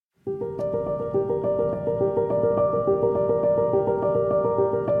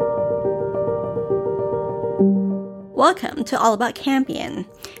Welcome to All About Campion,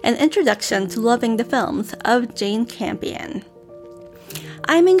 an introduction to loving the films of Jane Campion.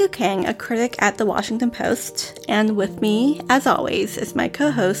 I'm Ingu Kang, a critic at The Washington Post, and with me, as always, is my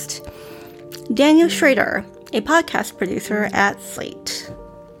co-host, Daniel Schrader, a podcast producer at Slate.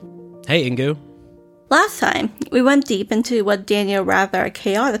 Hey, Ingu. Last time, we went deep into what Daniel rather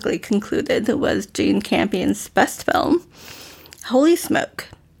chaotically concluded was Jane Campion's best film, Holy Smoke.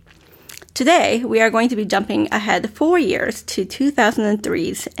 Today, we are going to be jumping ahead 4 years to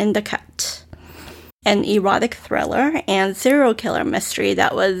 2003's In the Cut, an erotic thriller and serial killer mystery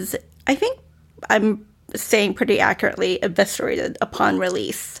that was, I think I'm saying pretty accurately, eviscerated upon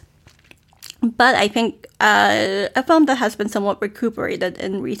release. But I think a film that has been somewhat recuperated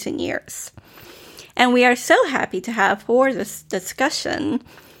in recent years. And we are so happy to have for this discussion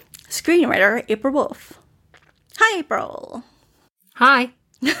screenwriter April Wolf. Hi, April. Hi.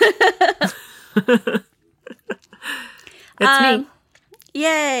 It's me.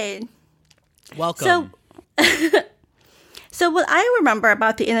 Yay. Welcome. So what I remember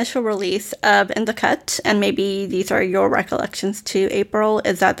about the initial release of In the Cut, and maybe these are your recollections too, April,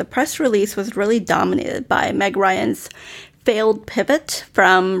 is that the press release was really dominated by Meg Ryan's failed pivot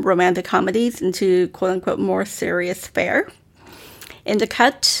from romantic comedies into quote-unquote more serious fare. In the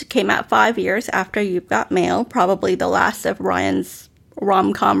Cut came out 5 years after You've Got Mail, probably the last of Ryan's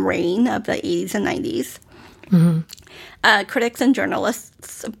rom-com reign of the 80s and 90s. Mm-hmm. Critics and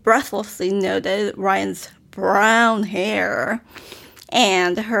journalists breathlessly noted Ryan's brown hair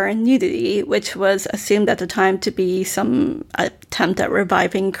and her nudity, which was assumed at the time to be some attempt at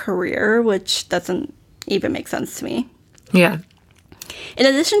reviving career, which doesn't even make sense to me. Yeah. In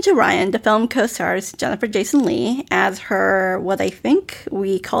addition to Ryan, the film co-stars Jennifer Jason Leigh as her, what I think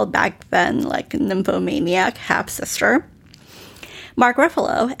we called back then, like nymphomaniac half-sister. Mark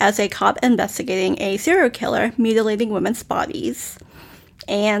Ruffalo as a cop investigating a serial killer mutilating women's bodies.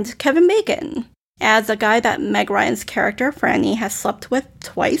 And Kevin Bacon as a guy that Meg Ryan's character, Franny, has slept with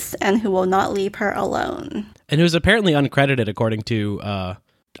twice and who will not leave her alone. And who's apparently uncredited according to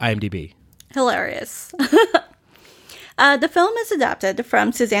IMDb. Hilarious. The film is adapted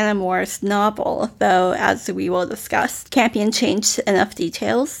from Susanna Moore's novel, though, as we will discuss, Campion changed enough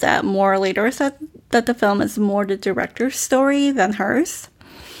details that Moore later said that the film is more the director's story than hers.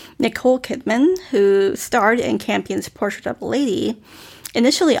 Nicole Kidman, who starred in Campion's Portrait of a Lady,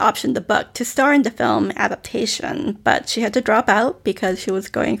 initially optioned the book to star in the film adaptation, but she had to drop out because she was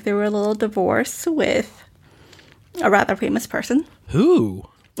going through a little divorce with a rather famous person. Who?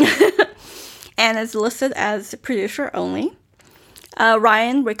 And is listed as producer only.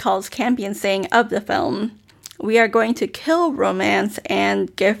 Ryan recalls Campion saying of the film, "We are going to kill romance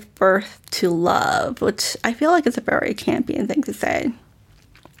and give birth to love," which I feel like is a very Campion thing to say.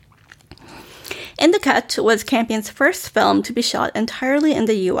 In the Cut was Campion's first film to be shot entirely in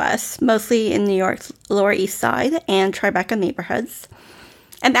the U.S., mostly in New York's Lower East Side and Tribeca neighborhoods.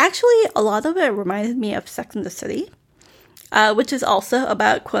 And actually, a lot of it reminded me of Sex and the City. Which is also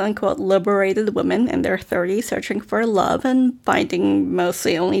about quote-unquote liberated women in their 30s searching for love and finding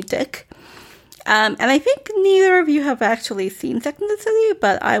mostly only dick. And I think neither of you have actually seen Sex and the City,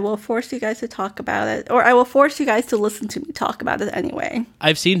 but I will force you guys to talk about it, or I will force you guys to listen to me talk about it anyway.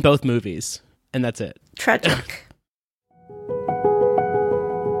 I've seen both movies, and that's it. Tragic.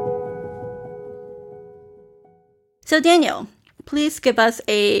 So Daniel, please give us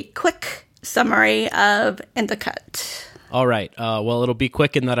a quick summary of In the Cut. All right. Well, it'll be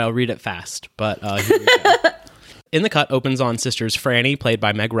quick in that I'll read it fast, but here we go. In the Cut opens on sisters Franny, played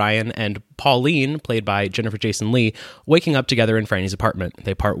by Meg Ryan, and Pauline, played by Jennifer Jason Leigh, waking up together in Franny's apartment.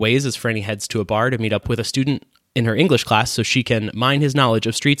 They part ways as Franny heads to a bar to meet up with a student in her English class so she can mine his knowledge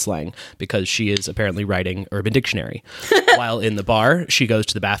of street slang, because she is apparently writing Urban Dictionary. While in the bar, she goes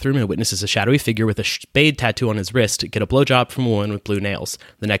to the bathroom and witnesses a shadowy figure with a spade tattoo on his wrist get a blowjob from a woman with blue nails.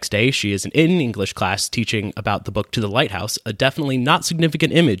 The next day, she is in English class teaching about the book To the Lighthouse, a definitely not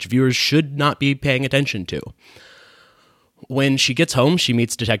significant image viewers should not be paying attention to. When she gets home, she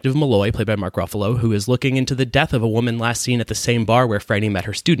meets Detective Malloy, played by Mark Ruffalo, who is looking into the death of a woman last seen at the same bar where Franny met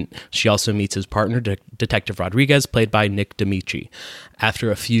her student. She also meets his partner, Detective Rodriguez, played by Nick D'Amici. After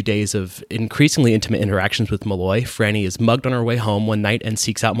a few days of increasingly intimate interactions with Malloy, Franny is mugged on her way home one night and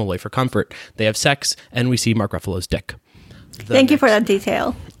seeks out Malloy for comfort. They have sex, and we see Mark Ruffalo's dick. Thank you for that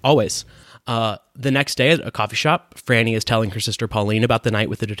detail. Always. The next day at a coffee shop, Franny is telling her sister Pauline about the night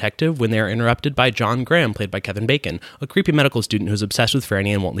with the detective when they are interrupted by John Graham, played by Kevin Bacon, a creepy medical student who's obsessed with Franny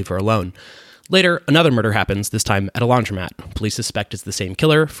and won't leave her alone. Later, another murder happens, this time at a laundromat. Police suspect it's the same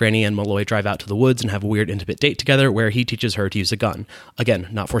killer. Franny and Malloy drive out to the woods and have a weird intimate date together where he teaches her to use a gun. Again,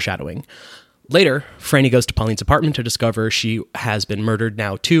 not foreshadowing. Later, Franny goes to Pauline's apartment to discover she has been murdered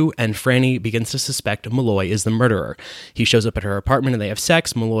now too, and Franny begins to suspect Malloy is the murderer. He shows up at her apartment and they have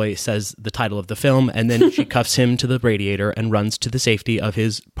sex. Malloy says the title of the film, and then she cuffs him to the radiator and runs to the safety of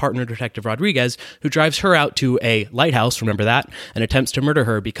his partner, Detective Rodriguez, who drives her out to a lighthouse, remember that, and attempts to murder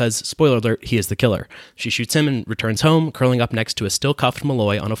her because, spoiler alert, he is the killer. She shoots him and returns home, curling up next to a still cuffed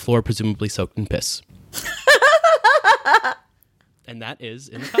Malloy on a floor presumably soaked in piss. And that is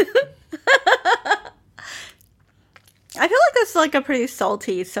in the cut. I feel like that's like a pretty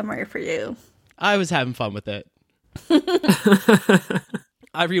salty summary for you. I was having fun with it.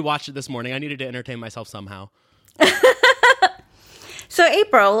 I rewatched it this morning. I needed to entertain myself somehow. So,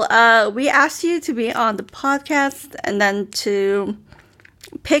 April, we asked you to be on the podcast and then to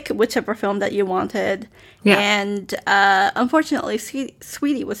pick whichever film that you wanted. Yeah. And unfortunately,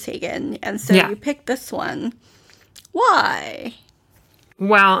 Sweetie was taken. And so you picked this one. Why?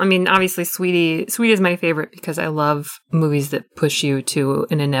 Well, I mean, obviously, Sweetie is my favorite because I love movies that push you to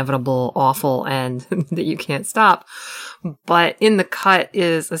an inevitable, awful end that you can't stop. But In the Cut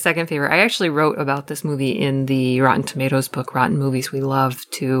is a second favorite. I actually wrote about this movie in the Rotten Tomatoes book, Rotten Movies We Love,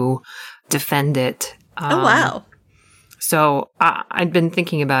 to defend it. Oh, wow. So I'd been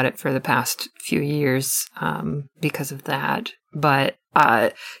thinking about it for the past few years because of that. But,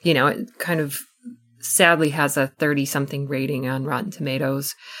 it kind of sadly has a 30-something rating on Rotten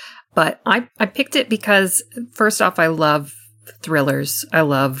Tomatoes. But I picked it because, first off, I love thrillers. I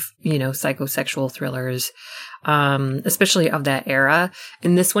love, psychosexual thrillers, especially of that era.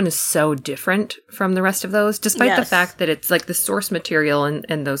 And this one is so different from the rest of those, despite the fact that it's like the source material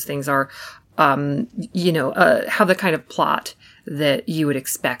and those things are, have the kind of plot that you would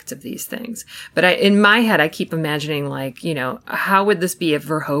expect of these things. But in my head, I keep imagining how would this be if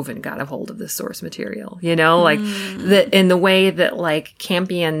Verhoeven got a hold of this source material? In the way that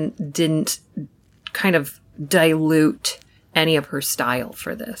Campion didn't kind of dilute any of her style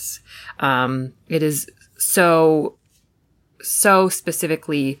for this. It is so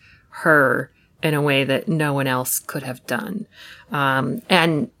specifically her in a way that no one else could have done.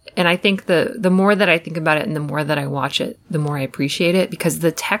 And I think the more that I think about it and the more that I watch it, the more I appreciate it, because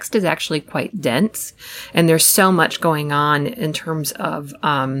the text is actually quite dense and there's so much going on in terms of,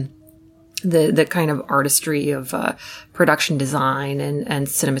 the kind of artistry of, production design and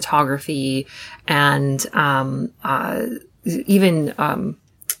cinematography and, even,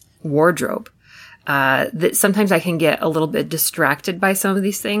 wardrobe. That sometimes I can get a little bit distracted by some of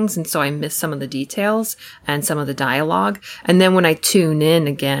these things. And so I miss some of the details and some of the dialogue. And then when I tune in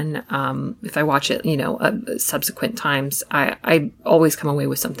again, if I watch it, subsequent times, I always come away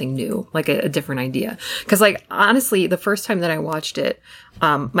with something new, like a different idea. Cause honestly, the first time that I watched it,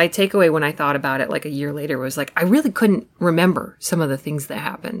 my takeaway when I thought about it a year later was I really couldn't remember some of the things that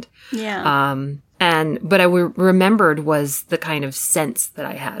happened. Yeah. But I remembered was the kind of sense that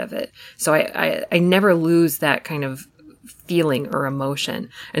I had of it. So I never lose that kind of feeling or emotion.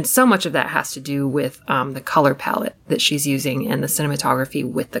 And so much of that has to do with the color palette that she's using and the cinematography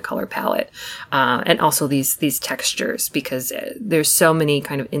with the color palette. And also these textures, because there's so many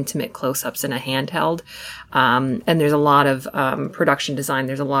kind of intimate close-ups in a handheld. And there's a lot of production design.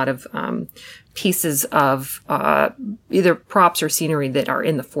 There's a lot of pieces of either props or scenery that are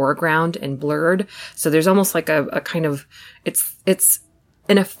in the foreground and blurred. So there's almost like a kind of, it's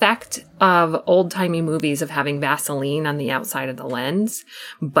an effect of old-timey movies of having Vaseline on the outside of the lens,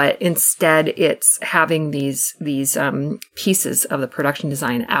 but instead it's having these pieces of the production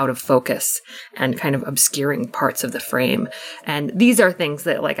design out of focus and kind of obscuring parts of the frame. And these are things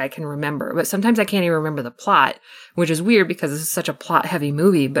that I can remember, but sometimes I can't even remember the plot, which is weird because this is such a plot-heavy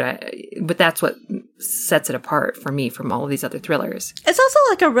movie, but that's what sets it apart for me from all of these other thrillers. It's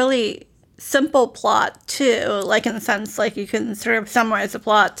also a really simple plot too, in the sense you can sort of summarize the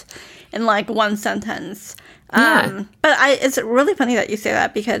plot in one sentence. But it's really funny that you say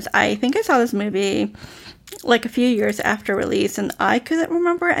that, because I think I saw this movie a few years after release and I couldn't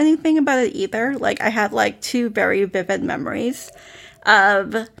remember anything about it either. I had two very vivid memories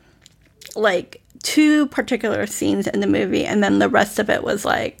of two particular scenes in the movie, and then the rest of it was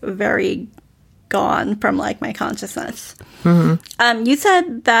very gone from my consciousness. Mm-hmm. You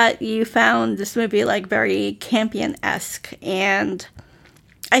said that you found this movie very Campion-esque, and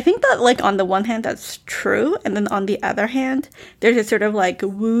I think that on the one hand that's true, and then on the other hand there's a sort of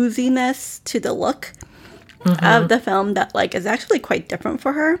wooziness to the look of the film that is actually quite different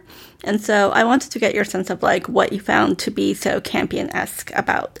for her. And so I wanted to get your sense of what you found to be so Campion-esque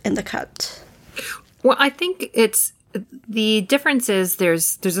about In the Cut. Well, I think it's the difference is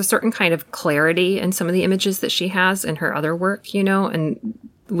there's a certain kind of clarity in some of the images that she has in her other work, you know, and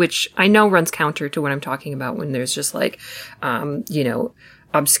which I know runs counter to what I'm talking about when there's just like, you know,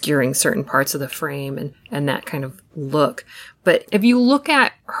 obscuring certain parts of the frame and that kind of look. But if you look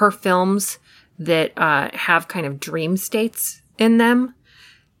at her films that have kind of dream states in them,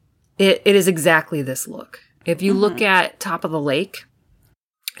 it is exactly this look. If you look at Top of the Lake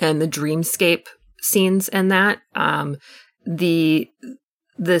and the dreamscape scenes in that,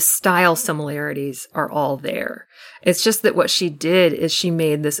 the style similarities are all there. It's just that what she did is she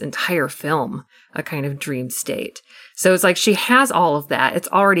made this entire film a kind of dream state. So it's like she has all of that. It's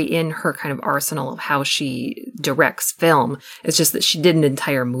already in her kind of arsenal of how she directs film. It's just that she did an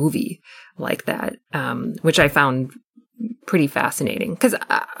entire movie like that, which I found pretty fascinating. Because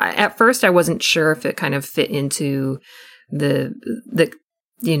at first I wasn't sure if it kind of fit into the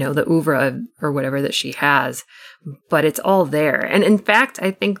you know, the oeuvre or whatever that she has, but it's all there. And in fact, I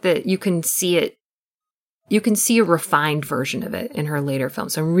think that you can see a refined version of it in her later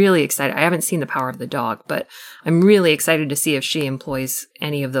films. So I'm really excited. I haven't seen The Power of the Dog, but I'm really excited to see if she employs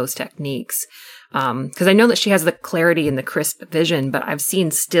any of those techniques. Because I know that she has the clarity and the crisp vision, but I've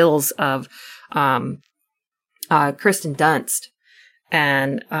seen stills of Kirsten Dunst,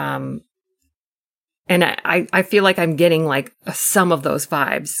 and I feel like I'm getting like some of those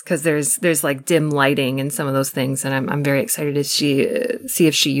vibes because there's like dim lighting and some of those things, and I'm very excited to see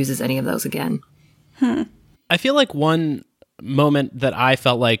if she uses any of those again. I feel like one moment that I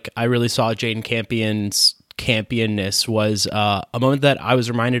felt like I really saw Jane Campion's campionness was a moment that I was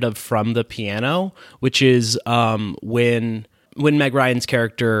reminded of from The Piano, which is when Meg Ryan's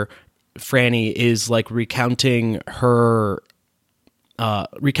character Franny is like recounting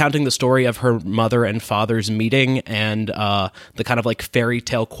the story of her mother and father's meeting and the kind of like fairy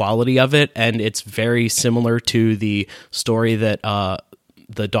tale quality of it. And it's very similar to the story that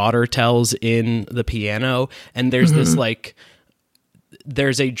the daughter tells in The Piano. And there's this like,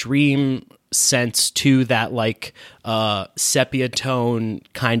 there's a dream sense to that like sepia tone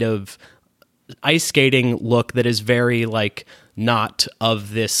kind of ice skating look that is very like not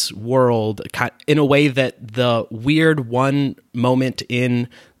of this world, in a way that the weird one moment in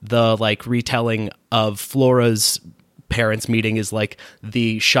the like retelling of Flora's parents meeting is like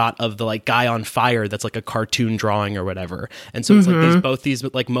the shot of the like guy on fire that's like a cartoon drawing or whatever. And so it's like there's both these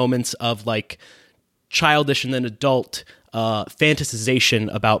like moments of like childish and then adult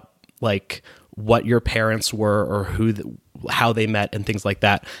fantasization about like what your parents were or how they met and things like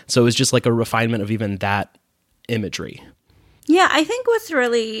that. So it was just like a refinement of even that imagery. Yeah, I think what's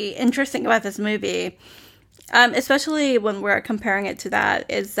really interesting about this movie, especially when we're comparing it to that,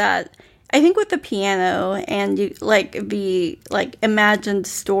 is that I think with The Piano and you like the like imagined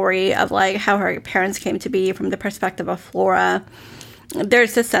story of like how her parents came to be from the perspective of Flora,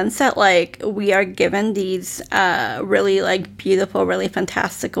 there's a sense that like we are given these really like beautiful, really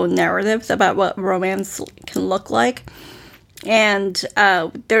fantastical narratives about what romance can look like. And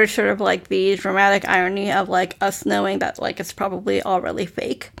there's sort of like the dramatic irony of like us knowing that like it's probably all really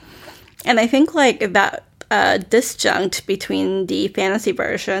fake. And I think like that disjunct between the fantasy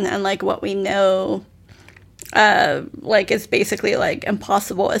version and like what we know like is basically like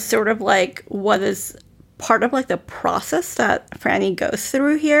impossible is sort of like what is part of like the process that Franny goes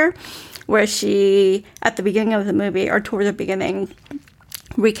through here, where she at the beginning of the movie or toward the beginning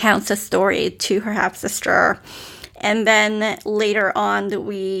recounts a story to her half-sister. And then later on,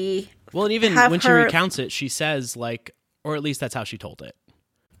 and even when she recounts it, she says, like, or at least that's how she told it.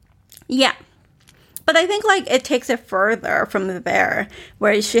 Yeah. But I think, like, it takes it further from there,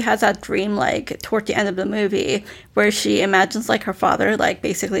 where she has that dream, like, toward the end of the movie, where she imagines, like, her father, like,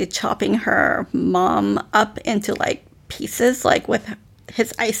 basically chopping her mom up into, like, pieces, like, with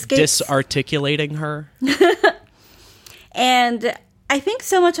his ice skates. Disarticulating her. And I think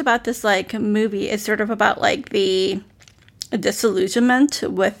so much about this, like, movie is sort of about, like, the disillusionment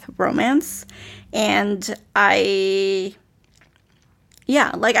with romance. And I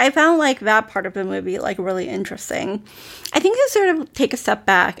found, like, that part of the movie, like, really interesting. I think to sort of take a step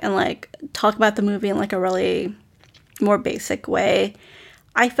back and, like, talk about the movie in, like, a really more basic way,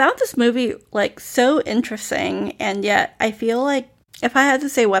 I found this movie, like, so interesting, and yet I feel like if I had to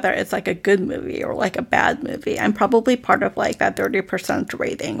say whether it's, like, a good movie or, like, a bad movie, I'm probably part of, like, that 30%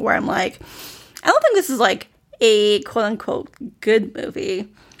 rating where I'm like, I don't think this is, like, a quote-unquote good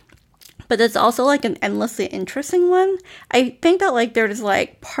movie, but it's also, like, an endlessly interesting one. I think that, like, there's,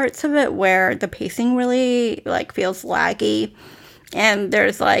 like, parts of it where the pacing really, like, feels laggy, and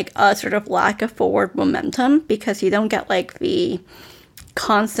there's, like, a sort of lack of forward momentum because you don't get, like, the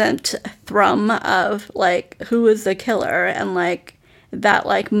constant thrum of like who is the killer, and like that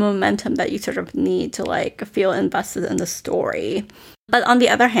like momentum that you sort of need to like feel invested in the story. But on the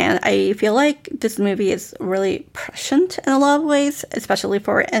other hand, I feel like this movie is really prescient in a lot of ways, especially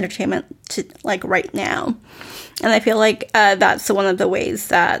for entertainment to like right now. And I feel like that's one of the ways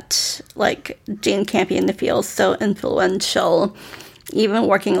that like Jane Campion feels so influential, even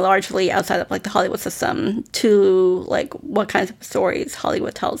working largely outside of like the Hollywood system, to like what kinds of stories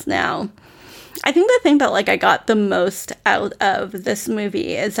Hollywood tells now. I think the thing that like I got the most out of this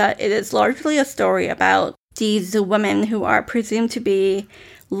movie is that it is largely a story about these women who are presumed to be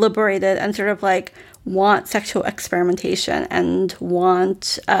liberated and sort of like want sexual experimentation and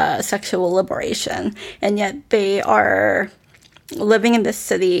want sexual liberation, and yet they are living in this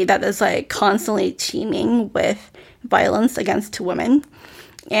city that is like constantly teeming with violence against women.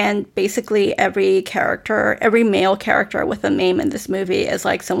 And basically every male character with a name in this movie is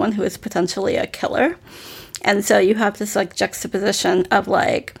like someone who is potentially a killer. And so you have this like juxtaposition of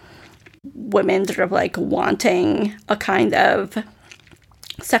like women sort of like wanting a kind of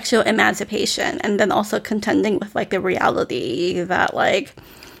sexual emancipation, and then also contending with like the reality that like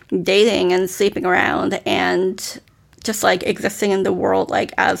dating and sleeping around and just like existing in the world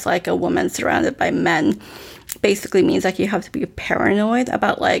like as like a woman surrounded by men basically means like you have to be paranoid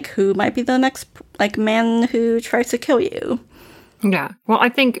about like who might be the next like man who tries to kill you. Yeah. Well, I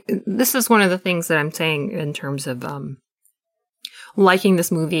think this is one of the things that I'm saying in terms of liking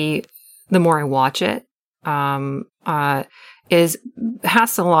this movie the more I watch it,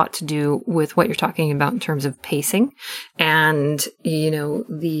 has a lot to do with what you're talking about in terms of pacing, and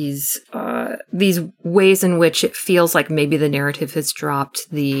these ways in which it feels like maybe the narrative has dropped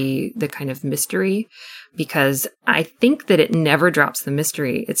the kind of mystery, because I think that it never drops the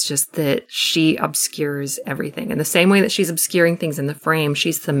mystery. It's just that she obscures everything, in the same way that she's obscuring things in the frame,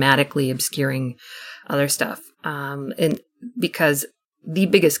 she's thematically obscuring other stuff, and because the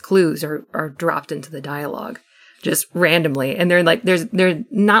biggest clues are dropped into the dialogue just randomly. And they're like, there's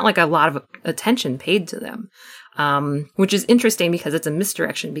not like a lot of attention paid to them. Which is interesting because it's a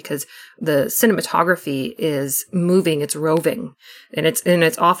misdirection, because the cinematography is moving, it's roving, and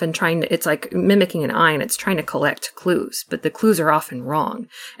it's often it's like mimicking an eye, and it's trying to collect clues, but the clues are often wrong.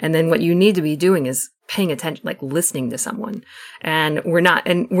 And then what you need to be doing is paying attention, like listening to someone. And we're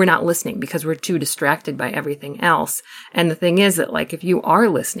not listening because we're too distracted by everything else. And the thing is that like, if you are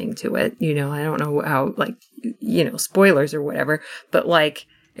listening to it, I don't know how, like, spoilers or whatever, but like,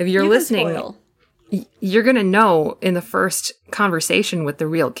 if you're listening, you're going to know in the first conversation with the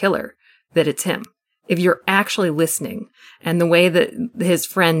real killer that it's him. If you're actually listening, and the way that his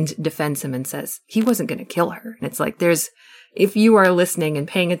friend defends him and says he wasn't going to kill her. And it's like, if you are listening and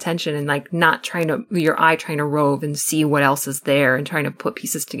paying attention and like not your eye trying to rove and see what else is there and trying to put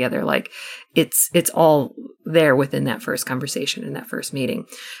pieces together, like it's all there within that first conversation and that first meeting.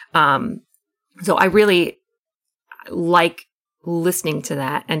 So I really like listening to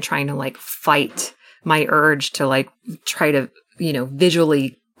that and trying to like fight my urge to like try to,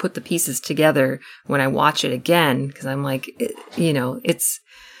 visually put the pieces together when I watch it again. Cause I'm like,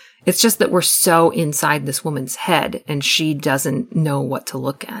 it's just that we're so inside this woman's head and she doesn't know what to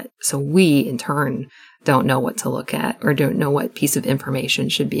look at. So we in turn don't know what to look at or don't know what piece of information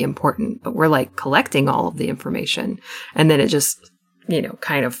should be important, but we're like collecting all of the information, and then it just,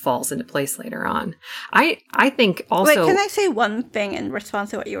 kind of falls into place later on. I think also... Wait, can I say one thing in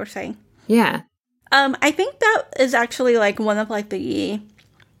response to what you were saying? Yeah. I think that is actually like one of like the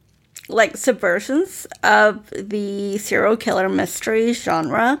like subversions of the serial killer mystery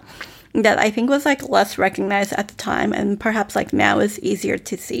genre that I think was like less recognized at the time, and perhaps like now is easier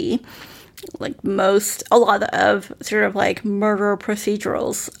to see. Like a lot of sort of like murder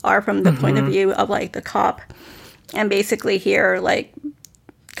procedurals are from the point of view of like the cop, and basically here like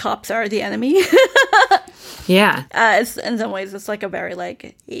cops are the enemy. Yeah. In some ways it's like a very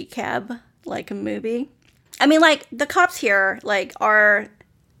like ACAB like a movie. I mean, like the cops here like are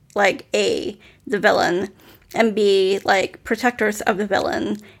like A, the villain, and B, like protectors of the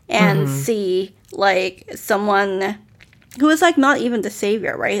villain, and C, like someone who is like not even the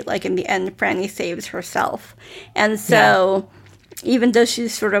savior, right? Like in the end, Franny saves herself. And so even though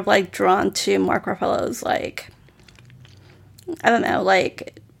she's sort of like drawn to Mark Ruffalo's like, I don't know,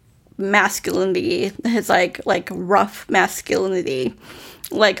 like masculinity, his like rough masculinity,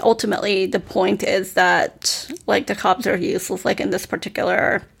 like ultimately the point is that like the cops are useless like in this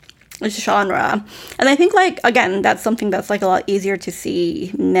particular genre. And I think like again that's something that's like a lot easier to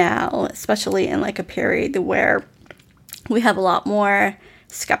see now, especially in like a period where we have a lot more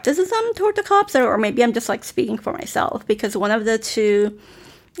skepticism toward the cops, or maybe I'm just like speaking for myself, because one of the two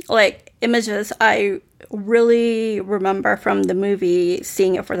like images I really remember from the movie,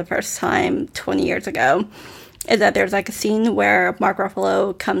 seeing it for the first time 20 years ago, is that there's like a scene where Mark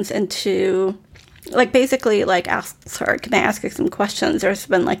Ruffalo comes into, like, basically like asks her, can I ask you some questions? There's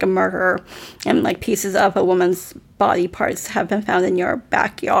been like a murder and like pieces of a woman's body parts have been found in your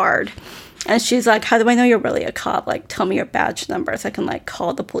backyard. And she's like, how do I know you're really a cop? Like, tell me your badge number so I can like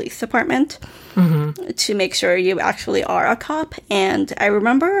call the police department to make sure you actually are a cop. And I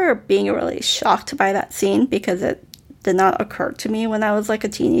remember being really shocked by that scene, because it did not occur to me when I was like a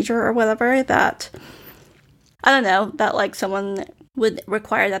teenager or whatever that, I don't know, that like someone would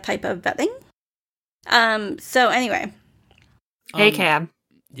require that type of vetting. So anyway. Hey, Cab.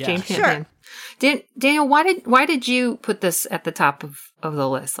 Yeah. James Sure. Campion. Daniel, why did you put this at the top of the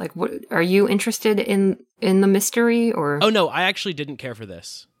list? Like, what, are you interested in the mystery, or? Oh no, I actually didn't care for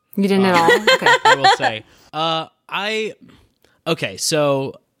this. You didn't at all? Okay. I will say. Okay,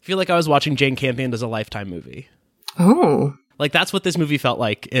 so I feel like I was watching Jane Campion as a Lifetime movie. Oh. Like, that's what this movie felt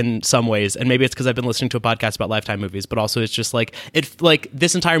like in some ways, and maybe it's because I've been listening to a podcast about Lifetime movies, but also it's just like,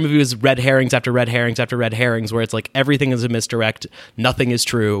 this entire movie was red herrings after red herrings after red herrings, where it's like everything is a misdirect, nothing is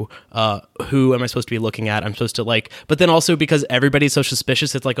true. Who am I supposed to be looking at? I'm supposed to like, but then also because everybody's so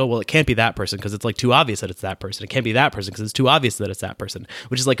suspicious, it's like, oh well, it can't be that person because it's like too obvious that it's that person. It can't be that person because it's too obvious that it's that person,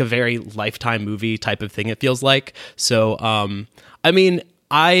 which is like a very Lifetime movie type of thing. It feels like. So, I mean,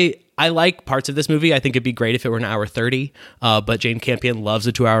 I like parts of this movie. I think it'd be great if it were an hour 30, but Jane Campion loves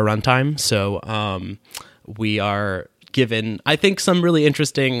a 2-hour runtime. So we are given, I think, some really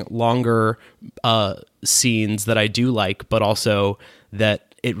interesting longer scenes that I do like, but also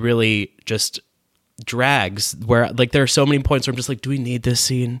that it really just drags, where like there are so many points where I'm just like, do we need this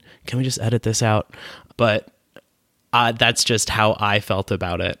scene? Can we just edit this out? But that's just how I felt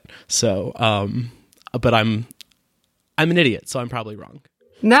about it. So, but I'm an idiot, so I'm probably wrong.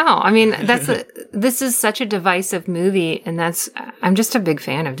 No, I mean, this is such a divisive movie, and I'm just a big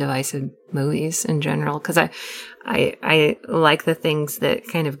fan of divisive movies in general, because I like the things that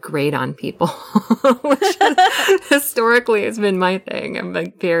kind of grate on people, which historically has been my thing. I'm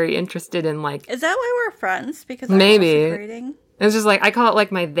like very interested in like. Is that why we're friends? Because maybe. I'm also grading? It's just like, I call it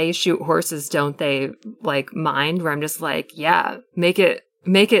like my they shoot horses, don't they, like, mind, where I'm just like, yeah, make it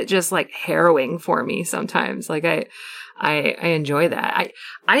just like harrowing for me sometimes. Like I enjoy that.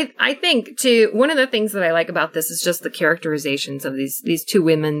 I think too, one of the things that I like about this is just the characterizations of these two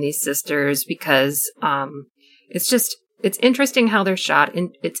women, these sisters, because it's interesting how they're shot,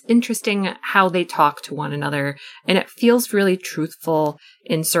 and it's interesting how they talk to one another, and it feels really truthful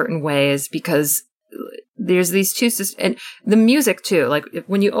in certain ways, because there's these two sisters, and the music too. Like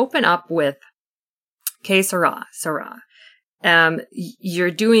when you open up with Que Sera,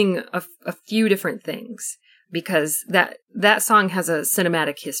 you're doing a few different things, because that song has a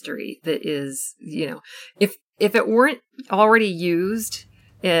cinematic history that is, you know, if it weren't already used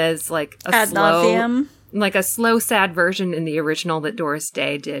as like a slow, sad version in the original that Doris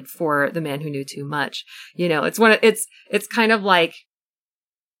Day did for The Man Who Knew Too Much, you know, it's kind of like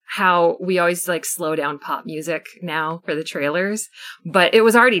how we always like slow down pop music now for the trailers, but it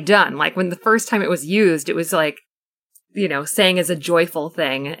was already done. Like when the first time it was used, it was like, you know, sang as a joyful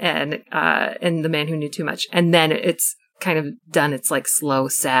thing, and The Man Who Knew Too Much. And then it's kind of done its like slow,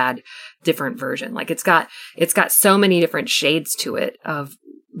 sad, different version. Like it's got so many different shades to it of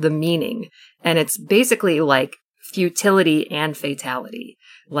the meaning. And it's basically like futility and fatality.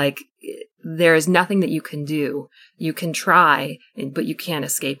 Like there is nothing that you can do. You can try, but you can't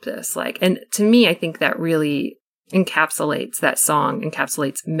escape this. Like, and to me, I think that really that song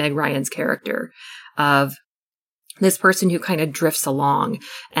encapsulates Meg Ryan's character of this person who kind of drifts along.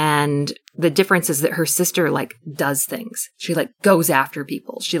 And the difference is that her sister like does things. She like goes after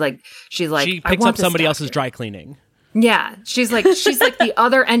people. She picks up somebody else's dry cleaning. Yeah. She's like the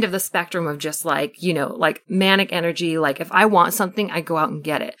other end of the spectrum of just like, you know, like manic energy. Like if I want something, I go out and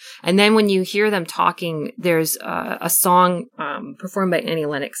get it. And then when you hear them talking, there's a song performed by Annie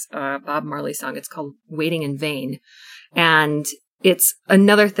Lennox, Bob Marley song. It's called Waiting in Vain. And it's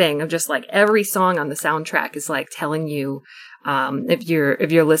another thing of just like every song on the soundtrack is like telling you, if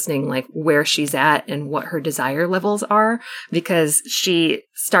you're listening, like where she's at and what her desire levels are, because she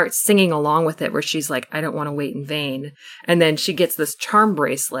starts singing along with it where she's like, I don't want to wait in vain. And then she gets this charm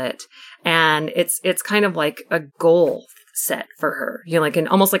bracelet, and it's kind of like a goal set for her, you know, like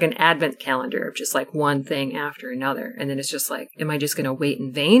almost like an advent calendar of just like one thing after another. And then it's just like, am I just going to wait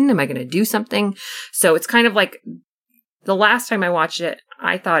in vain? Am I going to do something? So it's kind of like, the last time I watched it,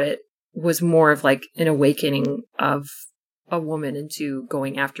 I thought it was more of like an awakening of a woman into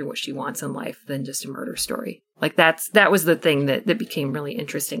going after what she wants in life than just a murder story. Like that was the thing that became really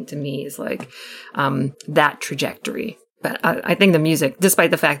interesting to me, is like that trajectory. But I think the music,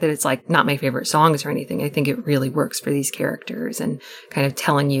 despite the fact that it's like not my favorite songs or anything, I think it really works for these characters and kind of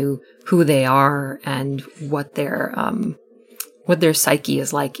telling you who they are and what their psyche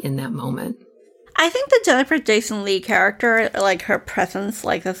is like in that moment. I think the Jennifer Jason Leigh character, like her presence,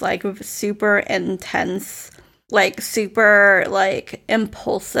 like this like super intense, like super like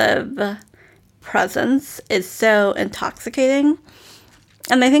impulsive presence is so intoxicating.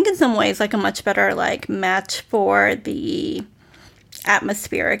 And I think in some ways like a much better like match for the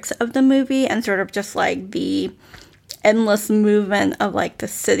atmospherics of the movie and sort of just like the endless movement of like the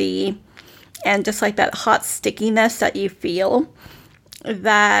city and just like that hot stickiness that you feel,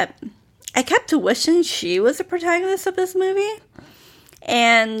 that I kept wishing she was the protagonist of this movie.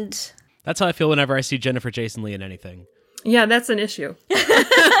 And that's how I feel whenever I see Jennifer Jason Leigh in anything. Yeah, that's an issue.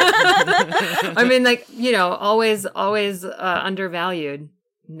 I mean, like, you know, always undervalued.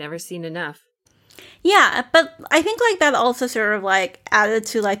 Never seen enough. Yeah, but I think like that also sort of like added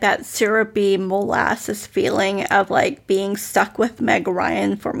to like that syrupy molasses feeling of like being stuck with Meg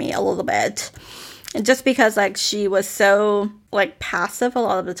Ryan for me a little bit. And just because like she was so like passive a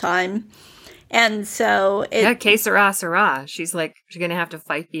lot of the time. And so que sera, sera. She's going to have to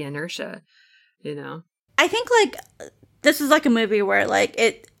fight the inertia, you know? I think like this is like a movie where like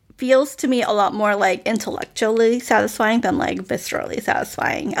it feels to me a lot more like intellectually satisfying than like viscerally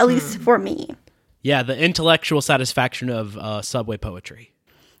satisfying, at least for me. Yeah, the intellectual satisfaction of subway poetry.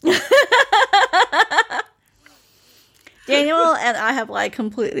 Daniel and I have like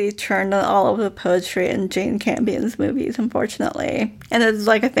completely turned on all of the poetry in Jane Campion's movies, unfortunately. And it's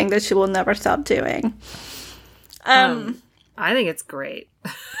like a thing that she will never stop doing. I think it's great.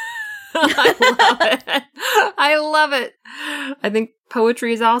 I love it. I think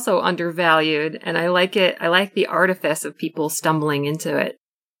poetry is also undervalued, and I like it. I like the artifice of people stumbling into it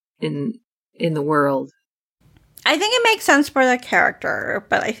in the world. I think it makes sense for the character,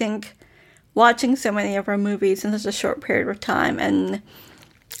 but I think watching so many of her movies in such a short period of time and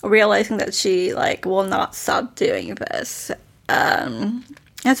realizing that she like will not stop doing this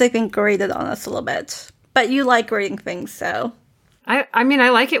has, I think, grated on us a little bit. But you like grading things, so I mean,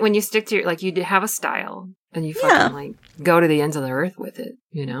 I like it when you stick to your, like, you have a style and you fucking like go to the ends of the earth with it,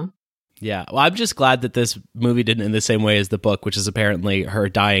 you know? Yeah. Well, I'm just glad that this movie didn't end the same way as the book, which is apparently her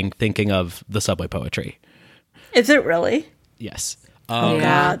dying thinking of the subway poetry. Is it really? Yes. Oh,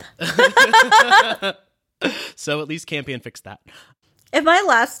 God. So at least Campion fixed that. If my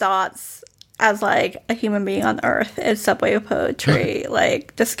last thoughts as like a human being on Earth is subway poetry,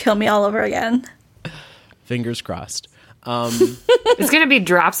 like just kill me all over again. Fingers crossed. It's going to be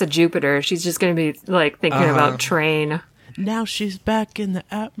Drops of Jupiter. She's just going to be like thinking about Train. Now she's back in the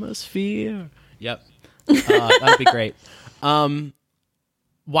atmosphere. Yep. That'd be great.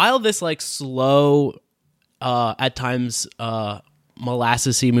 While this like slow, at times,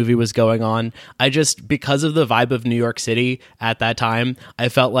 molassesy movie was going on, I just, because of the vibe of New York City at that time, I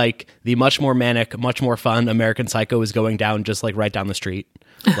felt like the much more manic, much more fun American Psycho was going down just like right down the street,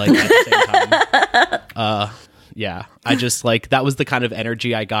 like at the same time. Yeah, I just like, that was the kind of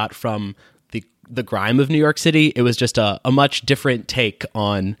energy I got from the grime of New York City. It was just a much different take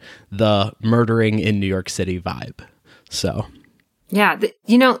on the murdering in New York City vibe. So yeah,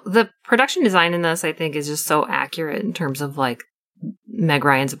 the production design in this, I think, is just so accurate in terms of like Meg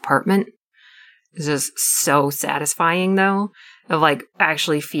Ryan's apartment. It's just so satisfying, though, of like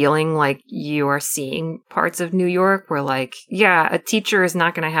actually feeling like you are seeing parts of New York where like, yeah, a teacher is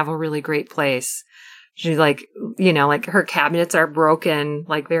not going to have a really great place. She's like, you know, like her cabinets are broken,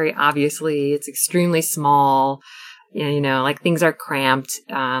 like very obviously. It's extremely small, you know, like things are cramped.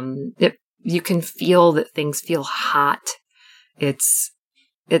 You can feel that things feel hot. It's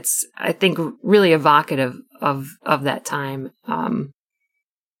I think really evocative of that time.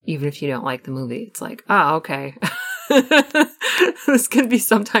 Even if you don't like the movie, it's like, oh, okay. This can be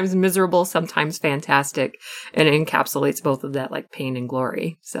sometimes miserable, sometimes fantastic, and it encapsulates both of that like pain and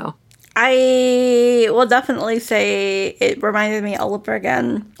glory. So I will definitely say it reminded me all over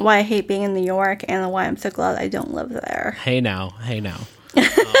again why I hate being in New York and why I'm so glad I don't live there. Hey now.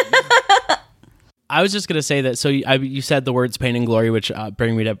 I was just going to say that, so you said the words pain and glory, which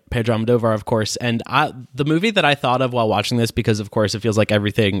bring me to Pedro Almodovar, of course, and the movie that I thought of while watching this, because of course it feels like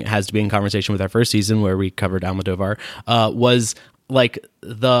everything has to be in conversation with our first season where we covered Almodovar, was like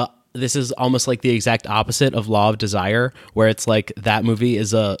this is almost like the exact opposite of Law of Desire, where it's like that movie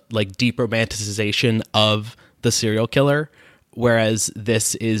is a like deep romanticization of the serial killer. Whereas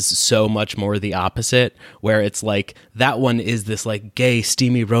this is so much more the opposite, where it's like that one is this like gay,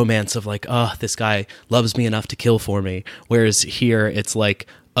 steamy romance of like, oh, this guy loves me enough to kill for me. Whereas here it's like,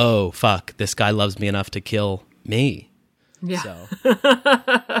 oh, fuck, this guy loves me enough to kill me. Yeah. So,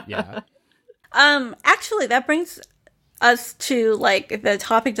 yeah. Actually, that brings us to like the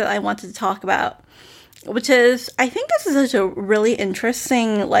topic that I wanted to talk about, which is, I think this is such a really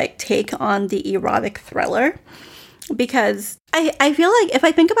interesting like take on the erotic thriller. Because I feel like if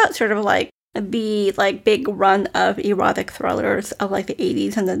I think about sort of like the like big run of erotic thrillers of like the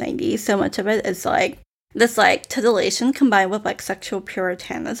 80s and the 90s, so much of it is like this like titillation combined with like sexual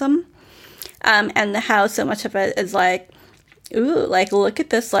puritanism, and how so much of it is like, ooh, like look at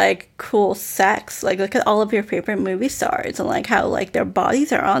this like cool sex, like look at all of your favorite movie stars and like how like their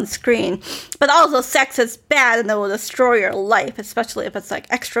bodies are on screen, but also sex is bad and it will destroy your life, especially if it's like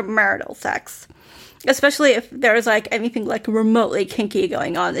extramarital sex. Especially if there's, like, anything, like, remotely kinky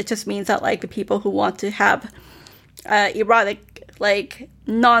going on. It just means that, like, the people who want to have erotic, like,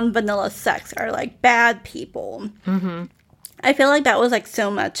 non-vanilla sex are, like, bad people. Mm-hmm. I feel like that was, like,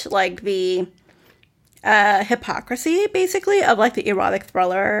 so much, like, the hypocrisy, basically, of, like, the erotic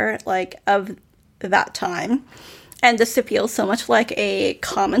thriller, like, of that time. And just to feel so much like a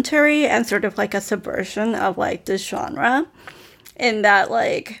commentary and sort of, like, a subversion of, like, the genre. In that,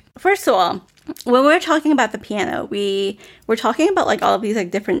 like, first of all, when we're talking about the piano, we're talking about like all of these like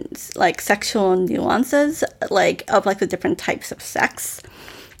different like sexual nuances, like of like the different types of sex.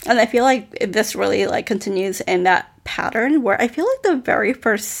 And I feel like this really like continues in that pattern where I feel like the very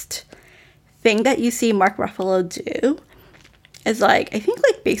first thing that you see Mark Ruffalo do is like, I think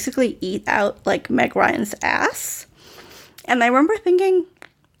like basically eat out like Meg Ryan's ass. And I remember thinking,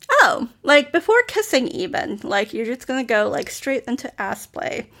 oh, like before kissing even, like you're just gonna go like straight into ass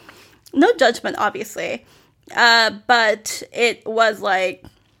play. No judgment, obviously, but it was like,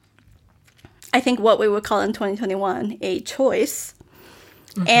 I think what we would call in 2021 a choice.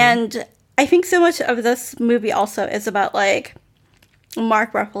 Mm-hmm. And I think so much of this movie also is about like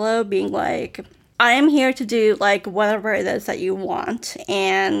Mark Ruffalo being like, I am here to do like whatever it is that you want,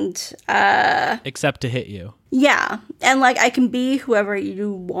 and except to hit you. Yeah, and like I can be whoever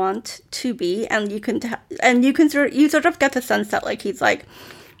you want to be, and you sort of get the sense that like he's like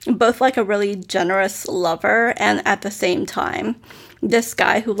both like a really generous lover and at the same time this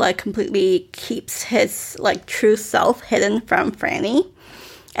guy who like completely keeps his like true self hidden from Franny,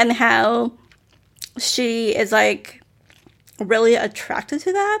 and how she is like really attracted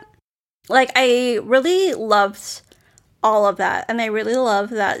to that. Like I really loved all of that, and I really love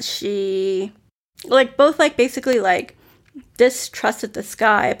that she like both like basically like distrusted this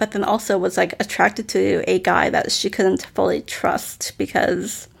guy, but then also was like attracted to a guy that she couldn't fully trust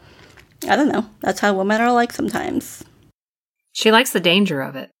because I don't know. That's how women are like sometimes. She likes the danger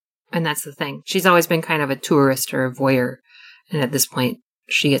of it. And that's the thing. She's always been kind of a tourist or a voyeur. And at this point,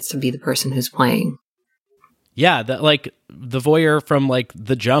 she gets to be the person who's playing. Yeah, that like the voyeur from like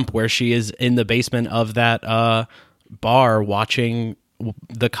The Jump, where she is in the basement of that bar watching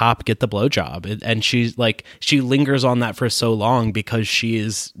the cop get the blowjob, and she's like, she lingers on that for so long because she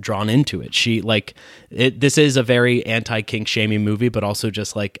is drawn into it. She like it. This is a very anti-kink shaming movie, but also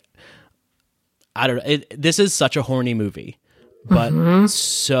just like, I don't know. This is such a horny movie, but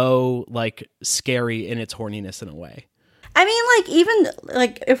so like scary in its horniness in a way. I mean, like even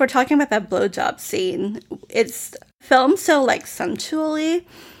like if we're talking about that blowjob scene, it's filmed so like sensually,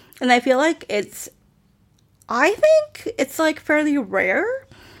 and I feel like I think it's like fairly rare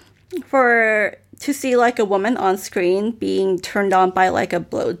to see like a woman on screen being turned on by like a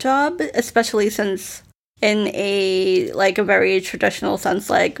blowjob, especially since in a like a very traditional sense,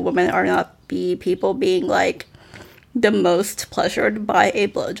 like women are not the people being like the most pleasured by a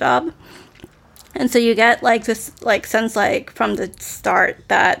blowjob. And so you get like this like sense like from the start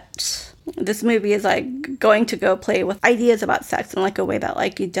that this movie is like going to go play with ideas about sex in like a way that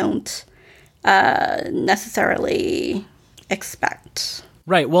like you don't necessarily expect.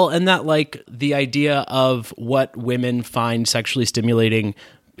 Right. Well, and that like the idea of what women find sexually stimulating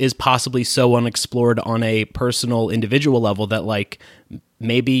is possibly so unexplored on a personal individual level that like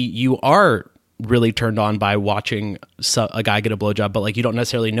maybe you are really turned on by watching a guy get a blowjob, but like you don't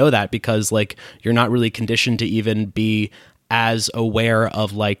necessarily know that because like you're not really conditioned to even be as aware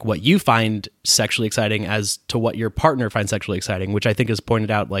of like what you find sexually exciting as to what your partner finds sexually exciting, which I think is pointed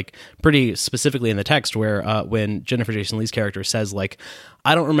out like pretty specifically in the text where when Jennifer Jason Leigh's character says like,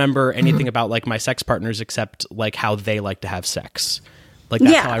 I don't remember anything about like my sex partners except like how they like to have sex. Like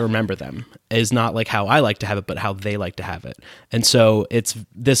that's how I remember them, is not like how I like to have it, but how they like to have it. And so it's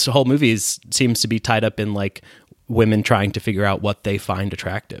this whole movie seems to be tied up in like women trying to figure out what they find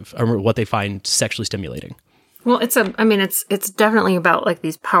attractive or what they find sexually stimulating. Well, it's definitely about like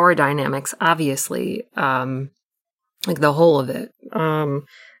these power dynamics, obviously, like the whole of it.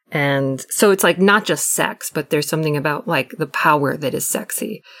 And so it's like not just sex, but there's something about like the power that is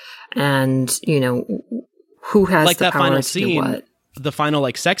sexy, and who has like the that power final to scene, do what. the final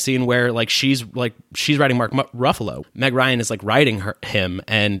like sex scene where like she's riding Mark Ruffalo. Meg Ryan is like riding him,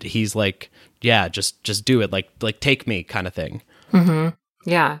 and he's like, yeah, just do it, like take me kind of thing. Mm-hmm.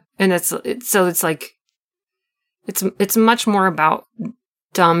 Yeah, and it's like it's much more about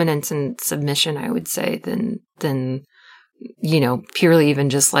dominance and submission, I would say, than purely even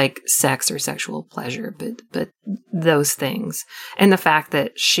just like sex or sexual pleasure, but those things. And the fact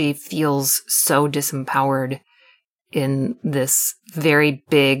that she feels so disempowered in this very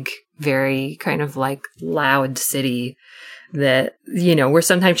big, very kind of like loud city that, where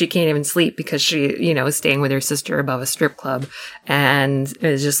sometimes she can't even sleep because she, is staying with her sister above a strip club and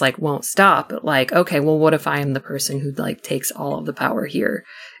is just like, won't stop. But like, okay, well, what if I am the person who like takes all of the power here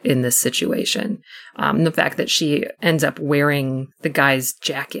in this situation? The fact that she ends up wearing the guy's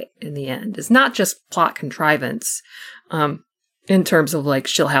jacket in the end is not just plot contrivance, in terms of like,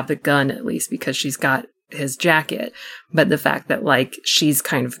 she'll have the gun at least because she's got his jacket, but the fact that like, she's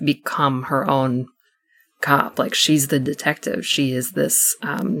kind of become her own cop, like she's the detective, she is this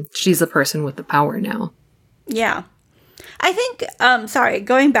she's the person with the power now. Yeah, I think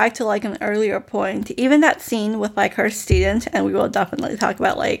going back to like an earlier point, even that scene with like her student, and we will definitely talk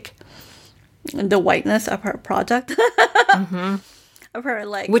about like the whiteness of her project, mm-hmm. of her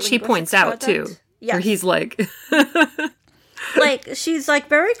like, which he points out too. Yeah, where he's like like she's like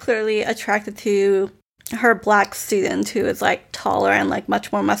very clearly attracted to her black student who is like taller and like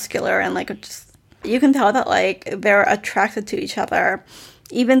much more muscular, and like just you can tell that like they're attracted to each other,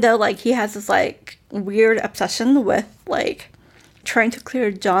 even though like he has this like weird obsession with like trying to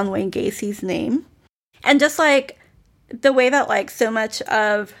clear John Wayne Gacy's name. And just like the way that like so much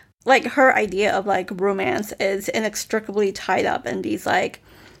of like her idea of like romance is inextricably tied up in these like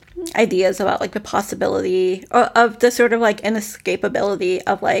ideas about like the possibility of the sort of like inescapability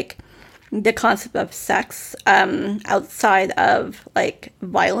of like the concept of sex outside of like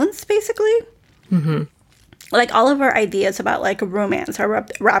violence, basically. Mm-hmm. Like all of her ideas about like romance are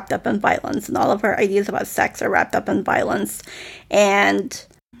wrapped up in violence, and all of her ideas about sex are wrapped up in violence, and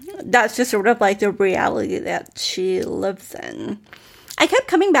that's just sort of like the reality that she lives in. I kept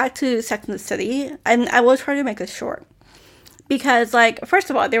coming back to Sex and the City, and I will try to make this short because, like, first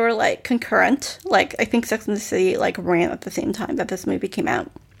of all, they were like concurrent. Like, I think Sex and the City like ran at the same time that this movie came out.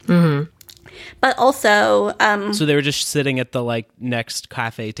 Mm-hmm. But also, so they were just sitting at the like next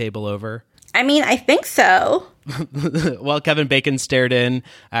cafe table over. I mean, I think so. While Kevin Bacon stared in,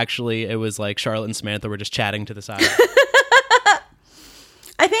 actually, it was like Charlotte and Samantha were just chatting to the side.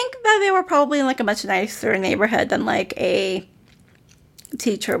 I think that they were probably in like a much nicer neighborhood than like a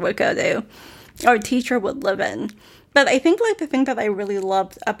teacher would go to, or a teacher would live in. But I think like the thing that I really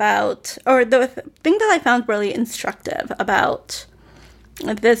loved about, or the thing that I found really instructive about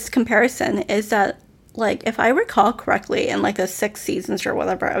this comparison is that, like, if I recall correctly, in like the 6 seasons or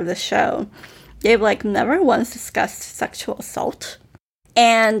whatever of the show, they've like never once discussed sexual assault.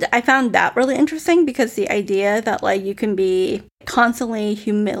 And I found that really interesting because the idea that like you can be constantly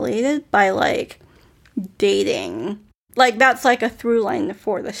humiliated by like dating, like that's like a through line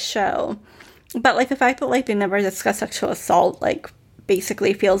for the show. But like the fact that like they never discuss sexual assault like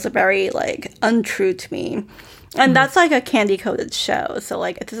basically feels very like untrue to me. And that's like a candy-coated show, so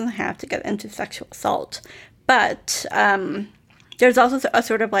like it doesn't have to get into sexual assault. But there's also a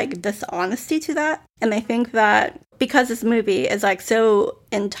sort of like dishonesty to that. And I think that because this movie is like so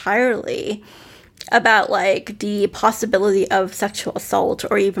entirely about like the possibility of sexual assault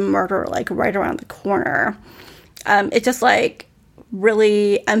or even murder like right around the corner, it just like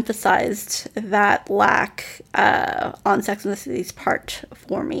really emphasized that lack on Sex and the City's part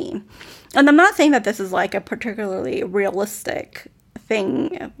for me. And I'm not saying that this is like a particularly realistic film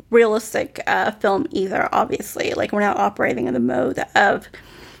either, obviously. Like, we're not operating in the mode of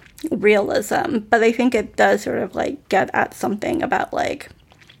realism, but I think it does sort of like get at something about like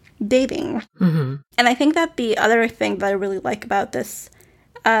dating. Mm-hmm. And I think that the other thing that I really like about this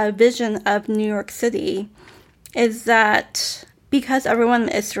vision of New York City is that because everyone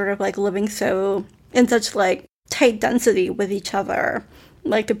is sort of like living so in such like tight density with each other,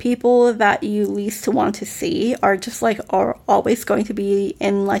 like the people that you least want to see are just like are always going to be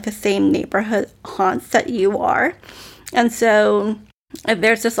in like the same neighborhood haunts that you are. And so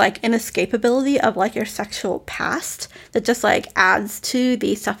there's this like inescapability of like your sexual past that just like adds to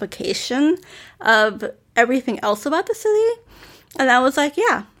the suffocation of everything else about the city. And I was like,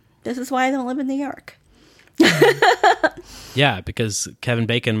 yeah, this is why I don't live in New York. Yeah, because Kevin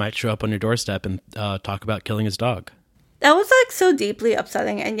Bacon might show up on your doorstep and talk about killing his dog. That was like so deeply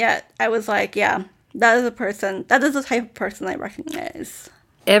upsetting. And yet I was like, yeah, that is the type of person I recognize.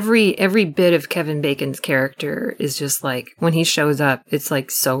 Every bit of Kevin Bacon's character is just like, when he shows up, it's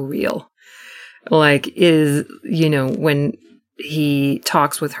like so real. Like, when he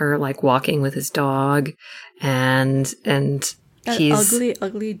talks with her, like walking with his dog, and that he's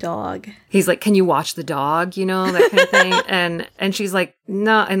ugly dog. He's like, "Can you watch the dog?" That kind of thing. And she's like,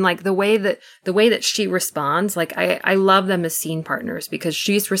 "No." And like the way that she responds, like I love them as scene partners, because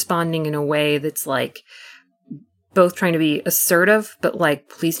she's responding in a way that's like both trying to be assertive, but like,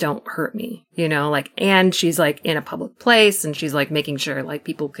 please don't hurt me, like, and she's like in a public place, and she's like making sure like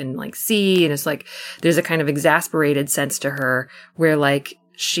people can like see. And it's like, there's a kind of exasperated sense to her where like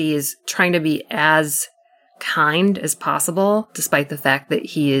she is trying to be as kind as possible, despite the fact that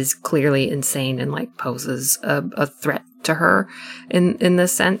he is clearly insane and like poses a threat to her in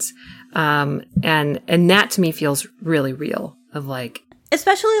this sense. And that to me feels really real, of like,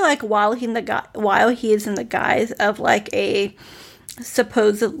 especially like while he is in the guise of like a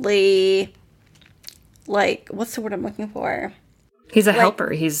supposedly, like, what's the word I'm looking for? He's a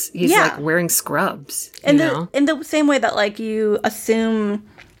helper. He's like wearing scrubs. In the same way that like you assume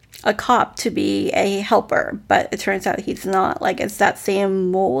a cop to be a helper, but it turns out he's not. Like, it's that same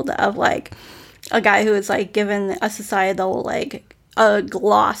mold of like a guy who is like given a societal, like a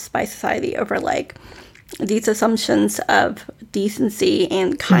gloss by society over like these assumptions of decency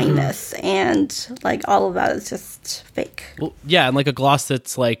and kindness, and like all of that is just fake. Well, yeah, and like a gloss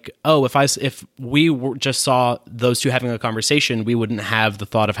that's like, oh, if we just saw those two having a conversation, we wouldn't have the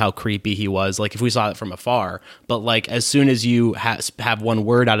thought of how creepy he was. Like if we saw it from afar, but like as soon as you have one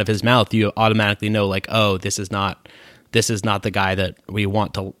word out of his mouth, you automatically know like, oh, this is not the guy that we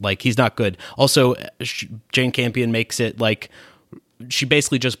want to like. He's not good. Also, Jane Campion makes it like, she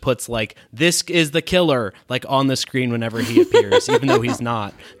basically just puts like, this is the killer, like on the screen whenever he appears, even though he's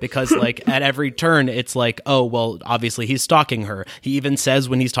not, because like at every turn it's like, oh, well, obviously he's stalking her. He even says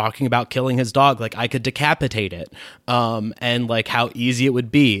when he's talking about killing his dog, like, I could decapitate it, and like how easy it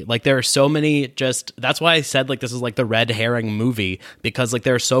would be. Like there are so many, just that's why I said like this is like the red herring movie, because like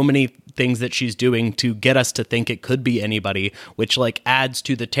there are so many things that she's doing to get us to think it could be anybody, which like adds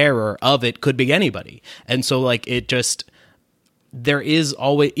to the terror of it could be anybody. And so like it just, there is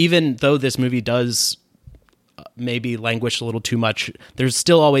always, even though this movie does maybe languish a little too much, there's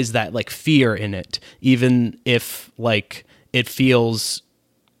still always that like fear in it, even if like it feels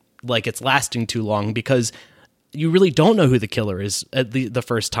like it's lasting too long, because you really don't know who the killer is at the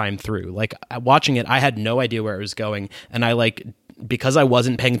first time through. Like watching it, I had no idea where it was going, and I like, because I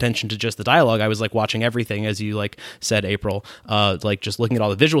wasn't paying attention to just the dialogue, I was like watching everything, as you like said, April, like just looking at all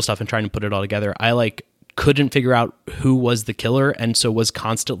the visual stuff and trying to put it all together. I like couldn't figure out who was the killer, and so was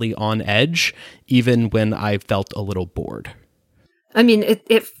constantly on edge, even when I felt a little bored. I mean,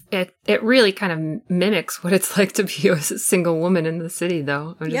 it really kind of mimics what it's like to be a single woman in the city,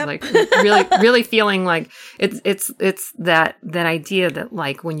 though. I'm just like really feeling like it's that idea that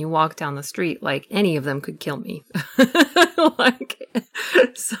like when you walk down the street, like any of them could kill me. Like,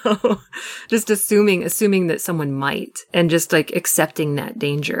 so just assuming that someone might, and just like accepting that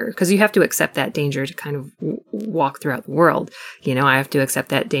danger, because you have to accept that danger to kind of walk throughout the world. I have to accept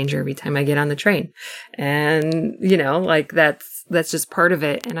that danger every time I get on the train, and like that's just part of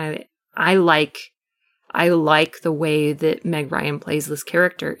it. And I like the way that Meg Ryan plays this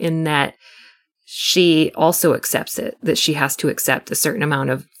character, in that she also accepts it, that she has to accept a certain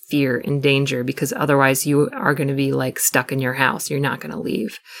amount of fear and danger, because otherwise you are going to be like stuck in your house. You're not going to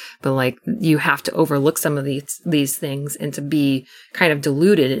leave. But like you have to overlook some of these things, and to be kind of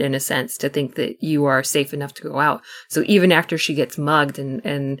deluded in a sense to think that you are safe enough to go out. So even after she gets mugged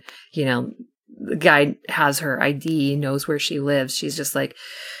and the guy has her ID, knows where she lives, she's just like,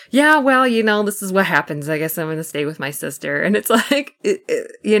 yeah, well, this is what happens. I guess I'm going to stay with my sister. And it's like,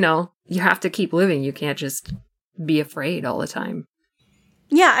 you have to keep living. You can't just be afraid all the time.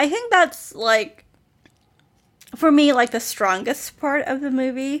 Yeah, I think that's like, for me, like the strongest part of the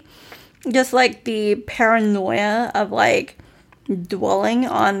movie. Just like the paranoia of like dwelling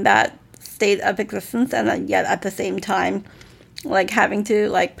on that state of existence, and then yet at the same time like having to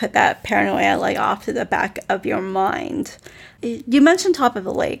like put that paranoia like off to the back of your mind. You mentioned Top of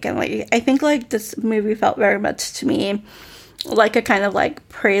the Lake, and like I think like this movie felt very much to me like a kind of like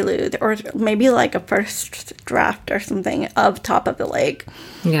prelude, or maybe like a first draft or something of Top of the Lake.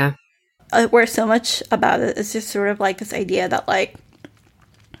 Yeah. Where so much about it is just sort of like this idea that like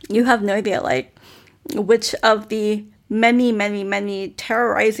you have no idea like which of the many, many, many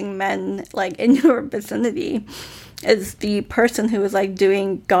terrorizing men like in your vicinity is the person who is like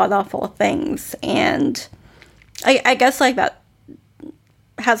doing god awful things. And I guess like that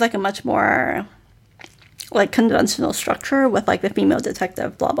has like a much more like conventional structure with like the female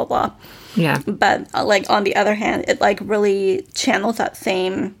detective, blah blah blah. Yeah. But like on the other hand, it like really channels that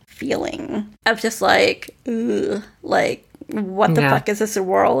same feeling of just like, ugh, like what the fuck is this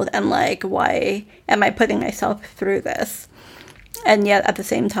world, and like why am I putting myself through this? And yet at the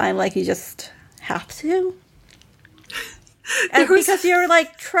same time, like you just have to. And because you're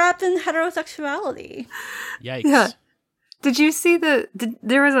like trapped in heterosexuality. Yikes. Yeah. Did you see there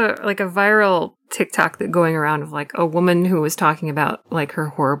was a viral TikTok that going around of like a woman who was talking about like her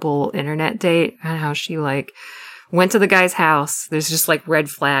horrible internet date and how she like went to the guy's house. There's just like red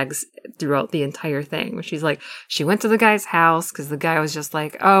flags throughout the entire thing where she's like, she went to the guy's house because the guy was just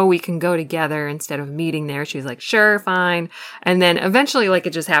like, oh, we can go together instead of meeting there. She's like, sure, fine. And then eventually like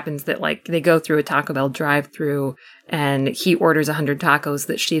it just happens that like they go through a Taco Bell drive-through and he orders 100 tacos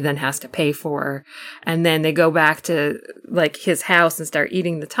that she then has to pay for. And then they go back to like his house and start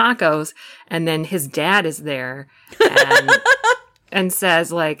eating the tacos. And then his dad is there and, and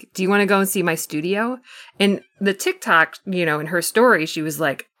says like, do you want to go and see my studio? And the TikTok, you know, in her story, she was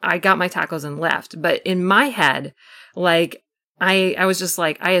like, I got my tacos and left. But in my head, like, I was just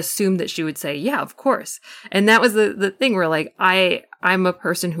like, I assumed that she would say, yeah, of course. And that was the thing where like, I'm a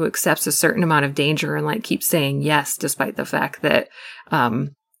person who accepts a certain amount of danger and like keeps saying yes, despite the fact that,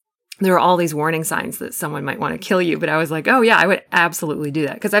 there are all these warning signs that someone might want to kill you. But I was like, oh yeah, I would absolutely do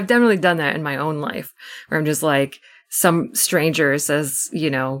that. Cause I've definitely done that in my own life where I'm just like, some stranger says, you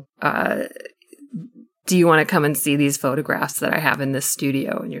know, do you want to come and see these photographs that I have in this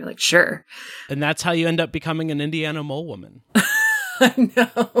studio? And you're like, sure. And that's how you end up becoming an Indiana mole woman. I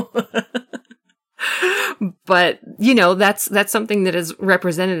know. But, you know, that's something that is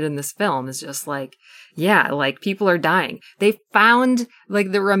represented in this film is just like, yeah, like people are dying. They found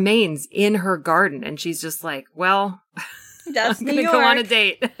like the remains in her garden and she's just like, well, that's I'm going to go on a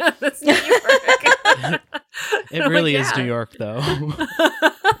date. That's New York. It really is New York though.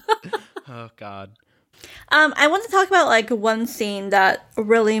 Oh God. I want to talk about like one scene that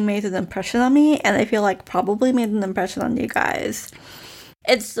really made an impression on me, and I feel like probably made an impression on you guys.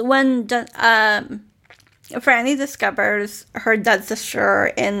 It's when Franny discovers her dead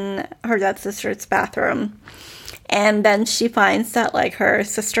sister in her dead sister's bathroom, and then she finds that like her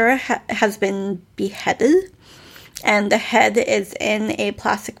sister has been beheaded, and the head is in a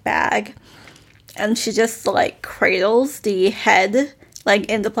plastic bag, and she just like cradles the head like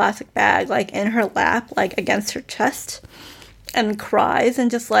in the plastic bag, like in her lap, like against her chest, and cries, and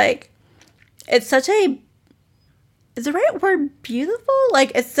just like, it's such a, is the right word beautiful?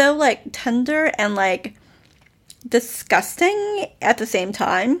 Like, it's so like tender and like disgusting at the same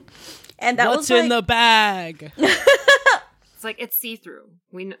time. And that What's was in the bag? It's like, it's see-through.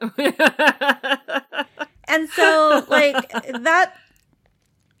 We know. And so like that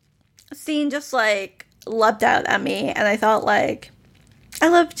scene just like leapt out at me, and I thought like, I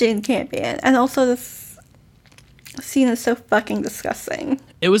love Jane Campion, and also this scene is so fucking disgusting.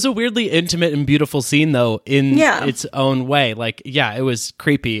 It was a weirdly intimate and beautiful scene, though, in its own way. Like, yeah, it was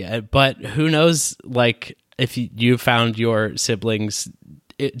creepy, but who knows, like, if you found your siblings'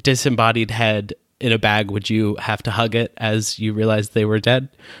 disembodied head in a bag, would you have to hug it as you realized they were dead?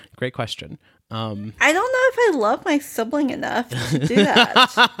 Great question. I don't know if I love my sibling enough to do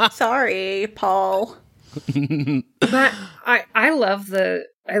that. Sorry, Paul. But I love the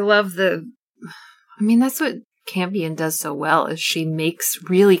I mean, that's what Campion does so well, is she makes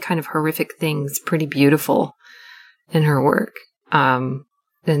really kind of horrific things pretty beautiful in her work. And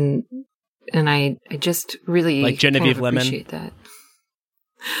I just really like Genevieve kind of appreciate Lemon.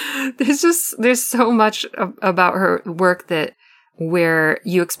 That. There's so much about her work that where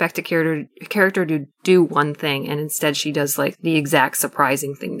you expect a character to do one thing, and instead she does like the exact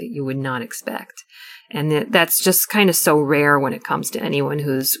surprising thing that you would not expect. And that's just kind of so rare when it comes to anyone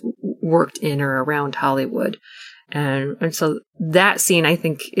who's worked in or around Hollywood. And so that scene, I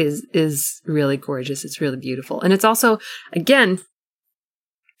think, is really gorgeous. It's really beautiful. And it's also, again,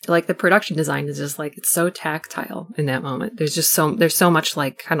 like the production design is just like, it's so tactile in that moment. There's so much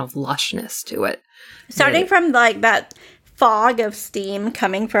like kind of lushness to it. Starting from like that fog of steam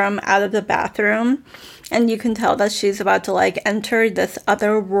coming from out of the bathroom, and you can tell that she's about to like enter this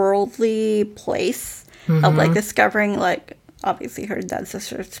otherworldly place of like discovering like obviously her dead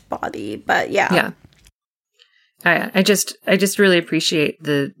sister's body. But yeah. I just really appreciate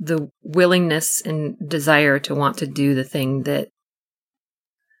the willingness and desire to want to do the thing that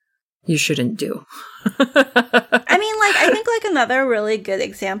you shouldn't do. I mean, like, I think, like, another really good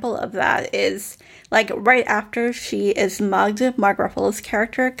example of that is, like, right after she is mugged, Mark Ruffalo's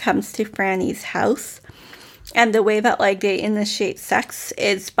character comes to Franny's house. And the way that, like, they initiate sex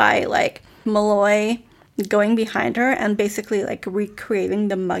is by, like, Malloy going behind her and basically, like, recreating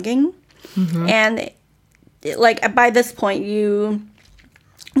the mugging. Mm-hmm. And, like, by this point, you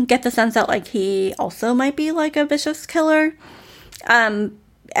get the sense that, like, he also might be, like, a vicious killer.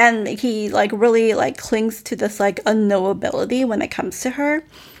 And he, like, really, like, clings to this, like, unknowability when it comes to her.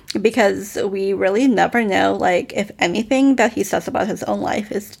 Because we really never know, like, if anything that he says about his own life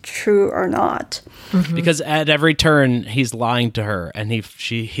is true or not. Mm-hmm. Because at every turn, he's lying to her. And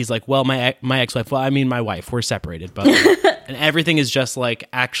he's like, well, my ex-wife, well, I mean, my wife, we're separated. But and everything is just, like,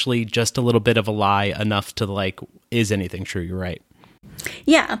 actually just a little bit of a lie enough to, like, is anything true? You're right.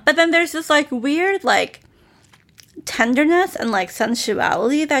 Yeah, but then there's this, like, weird, like, tenderness and, like,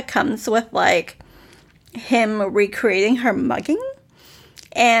 sensuality that comes with, like, him recreating her mugging.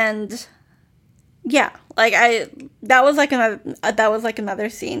 And yeah, like, that was like another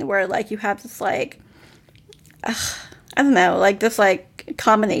scene where, like, you have this, like, I don't know, like, this, like,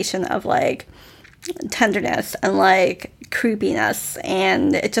 combination of, like, tenderness and, like, creepiness,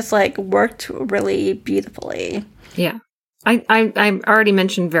 and it just, like, worked really beautifully. Yeah. I already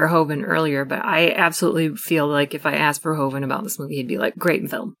mentioned Verhoeven earlier, but I absolutely feel like if I asked Verhoeven about this movie, he'd be like, great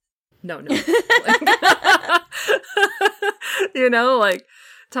film. No. You know, like,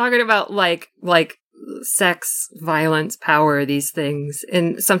 talking about, like sex, violence, power, these things,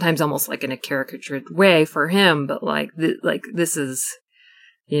 and sometimes almost, like, in a caricatured way for him, but, like, this is,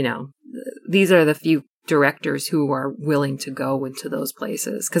 you know, these are the few directors who are willing to go into those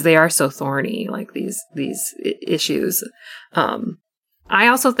places because they are so thorny, like these issues. I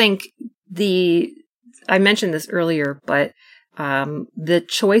also think I mentioned this earlier, but the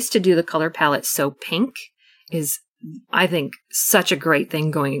choice to do the color palette so pink is, I think, such a great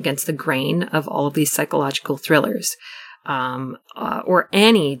thing going against the grain of all of these psychological thrillers. Or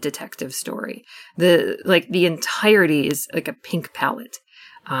any detective story. The entirety is like a pink palette.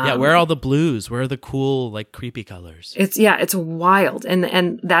 Yeah, where are all the blues? Where are the cool, like, creepy colors? It's wild,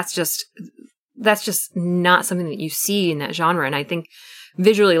 and that's just not something that you see in that genre. And I think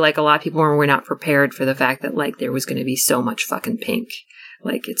visually, like, a lot of people were not prepared for the fact that, like, there was going to be so much fucking pink.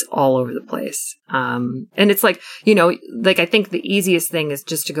 Like, it's all over the place. And it's like, you know, like, I think the easiest thing is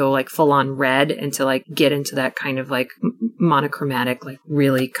just to go, like, full on red and to, like, get into that kind of, like, monochromatic, like,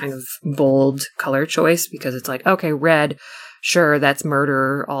 really kind of bold color choice, because it's like, okay, red, sure, that's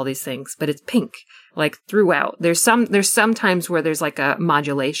murder, all these things, but it's pink, like, throughout. There's some times where there's, like, a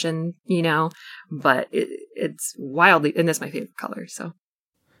modulation, you know, but it's wildly, and that's my favorite color. So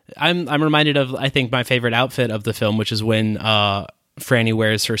I'm reminded of, I think, my favorite outfit of the film, which is when Franny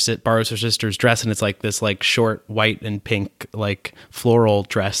borrows her sister's dress, and it's like this, like, short white and pink, like, floral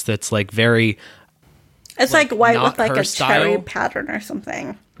dress that's, like, very, it's like white with, like, a style. cherry pattern or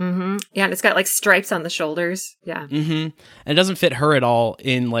something. Mm-hmm. Yeah, and it's got, like, stripes on the shoulders. Yeah. Mm-hmm. And it doesn't fit her at all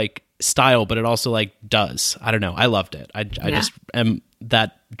in, like, style, but it also, like, does. I don't know. I loved it. I just am,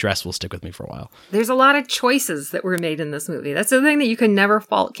 that dress will stick with me for a while. There's a lot of choices that were made in this movie. That's the thing that you can never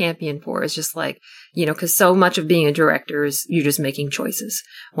fault Campion for. It's just like, you know, because so much of being a director is you're just making choices.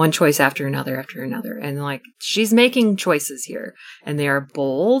 One choice after another after another. And, like, she's making choices here. And they are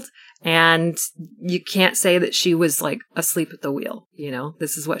bold. And you can't say that she was, like, asleep at the wheel. You know,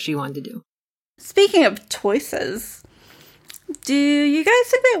 this is what she wanted to do. Speaking of choices, do you guys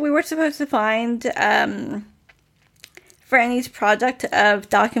think that we were supposed to find Franny's project of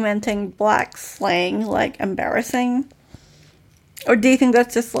documenting Black slang, like, embarrassing? Or do you think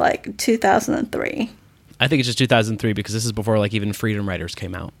that's just, like, 2003? I think it's just 2003 because this is before, like, even Freedom Writers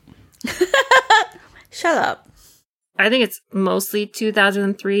came out. Shut up. I think it's mostly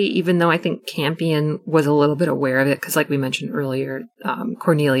 2003, even though I think Campion was a little bit aware of it, because, like we mentioned earlier,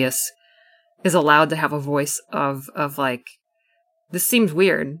 Cornelius is allowed to have a voice of like, this seems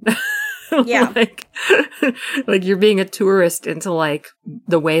weird. Yeah. like you're being a tourist into, like,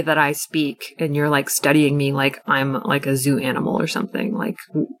 the way that I speak, and you're, like, studying me like I'm, like, a zoo animal or something. Like,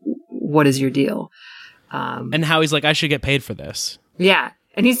 what is your deal? And how he's like, I should get paid for this. Yeah,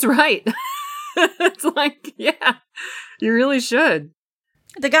 and he's right. It's like, yeah, you really should.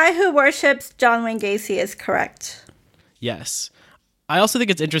 The guy who worships John Wayne Gacy is correct. Yes. I also think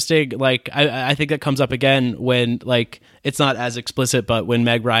it's interesting, like, I think that comes up again when, like, it's not as explicit, but when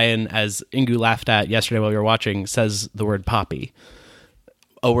Meg Ryan, as Ingu laughed at yesterday while we were watching, says the word poppy,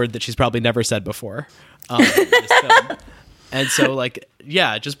 a word that she's probably never said before. In this film. And so, like,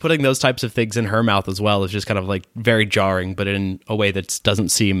 yeah, just putting those types of things in her mouth as well is just kind of like very jarring, but in a way that doesn't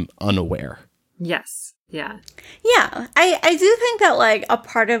seem unaware. Yes. Yeah. Yeah. I do think that, like, a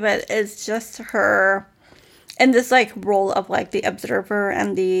part of it is just her in this, like, role of, like, the observer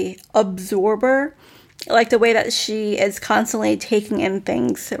and the absorber. Like, the way that she is constantly taking in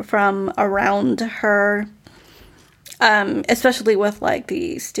things from around her. Especially with, like,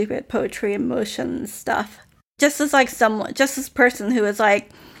 the stupid poetry and motion stuff. Just as, like, just this person who is,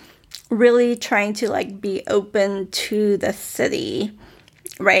 like, really trying to, like, be open to the city,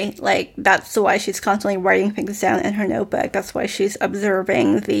 right? Like, that's why she's constantly writing things down in her notebook. That's why she's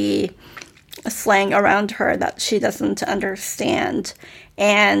observing the slang around her that she doesn't understand.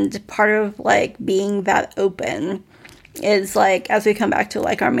 And part of, like, being that open is, like, as we come back to,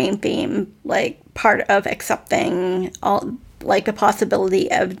 like, our main theme, like, part of accepting all, like, the possibility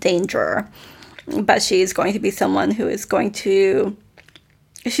of danger. But she's going to be someone who is going to,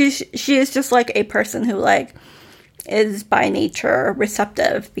 she is just, like, a person who, like, is by nature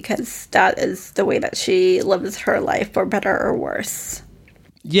receptive, because that is the way that she lives her life, for better or worse.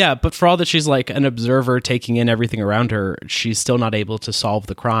 Yeah, but for all that she's like an observer taking in everything around her, she's still not able to solve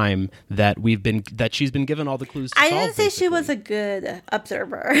the crime that she's been given all the clues to solve. I didn't say basically. she was a good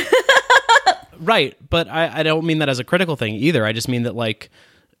observer. Right, but I don't mean that as a critical thing either. I just mean that, like,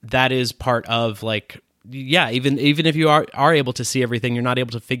 that is part of, like, yeah, even if you are able to see everything, you're not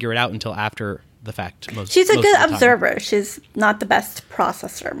able to figure it out until after the fact. She's a most good of the time. observer. She's not the best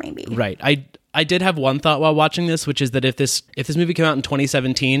processor, maybe. Right. I did have one thought while watching this, which is that if this movie came out in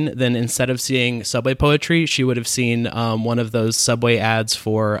 2017, then instead of seeing Subway poetry, she would have seen one of those Subway ads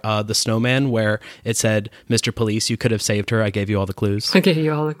for the Snowman, where it said, "Mr. Police, you could have saved her. I gave you all the clues." I gave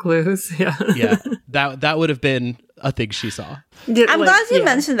you all the clues. Yeah. Yeah, that would have been a thing she saw. I'm glad you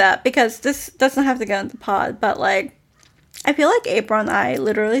mentioned that, because this doesn't have to go in the pod, but, like, I feel like April and I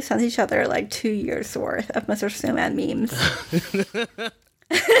literally sent each other, like, 2 years worth of Mr. Snowman memes.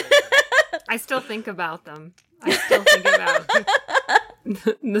 I still think about them. I still think about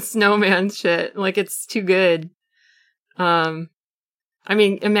the snowman shit. Like, it's too good. I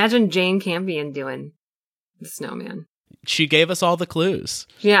mean, imagine Jane Campion doing the snowman. She gave us all the clues.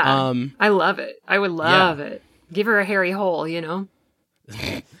 Yeah. I love it. I would love it. Give her a hairy hole, you know?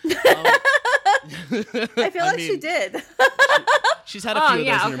 I feel like she did. She's had a few of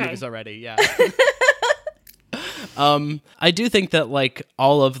those in her movies already. Yeah. I do think that, like,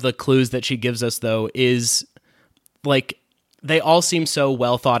 all of the clues that she gives us, though, is, like, they all seem so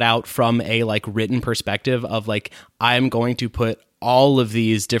well thought out from a, like, written perspective of, like, I'm going to put all of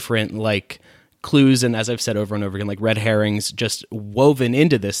these different, like, clues, and as I've said over and over again, like, red herrings just woven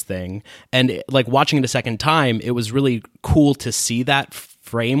into this thing. And, like, watching it a second time, it was really cool to see that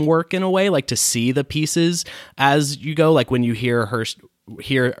framework in a way, like, to see the pieces as you go. Like, when you hear her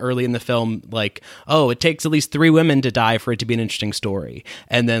here early in the film, like, oh, it takes at least 3 women to die for it to be an interesting story,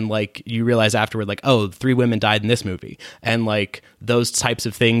 and then, like, you realize afterward, like, oh, 3 women died in this movie, and, like, those types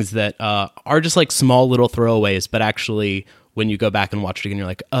of things that are just, like, small little throwaways, but actually when you go back and watch it again, you're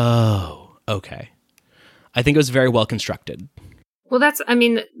like, oh, okay. I think it was very well constructed. Well, I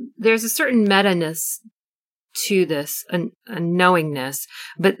mean, there's a certain meta-ness to this, a knowingness.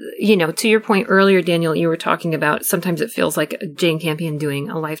 But, you know, to your point earlier, Daniel, you were talking about sometimes it feels like Jane Campion doing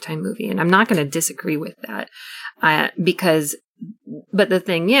a Lifetime movie. And I'm not going to disagree with that. But the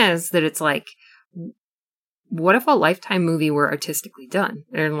thing is that it's like, what if a Lifetime movie were artistically done?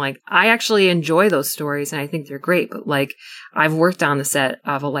 And, like, I actually enjoy those stories and I think they're great, but, like, I've worked on the set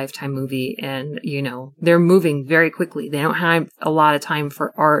of a Lifetime movie and, you know, they're moving very quickly. They don't have a lot of time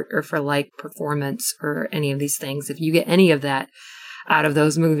for art or for, like, performance or any of these things. If you get any of that out of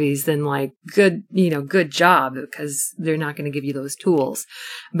those movies, then, like, good job, because they're not going to give you those tools.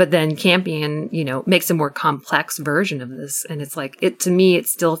 But then Campion, you know, makes a more complex version of this. And it's like, to me, it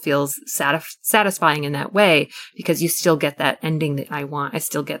still feels satisfying in that way, because you still get that ending that I want. I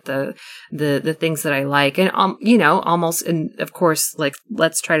still get the things that I like. And, you know, almost, and of course, like,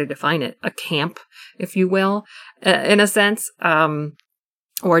 let's try to define it, a camp, if you will, in a sense.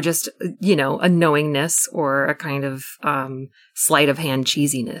 Or just, you know, a knowingness or a kind of sleight of hand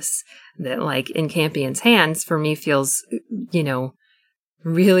cheesiness that, like, in Campion's hands, for me, feels, you know,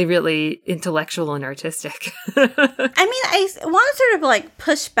 really, really intellectual and artistic. I mean, I want to sort of, like,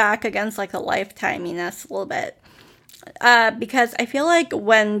 push back against, like, the lifetiminess a little bit. Because I feel like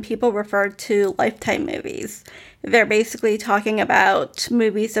when people refer to Lifetime movies, they're basically talking about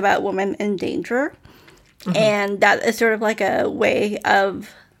movies about women in danger. Mm-hmm. And that is sort of like a way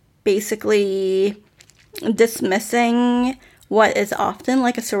of basically dismissing what is often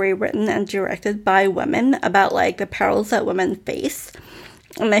like a story written and directed by women about like the perils that women face.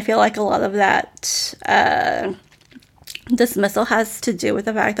 And I feel like a lot of that dismissal has to do with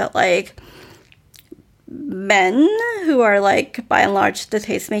the fact that like men, who are like by and large the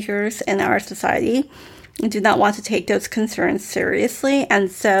tastemakers in our society, do not want to take those concerns seriously, and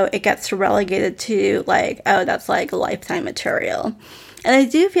so it gets relegated to like, oh, that's like Lifetime material. And I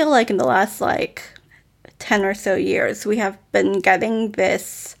do feel like in the last like 10 or so years we have been getting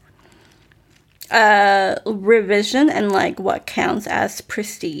this revision and like what counts as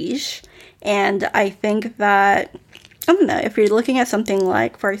prestige. And I think that, I don't know, if you're looking at something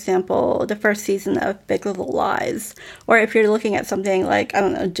like, for example, the first season of Big Little Lies, or if you're looking at something like, I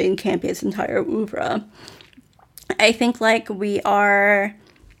don't know, Jane Campion's entire oeuvre, I think like we are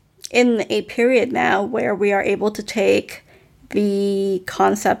in a period now where we are able to take the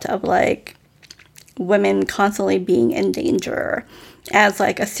concept of like women constantly being in danger as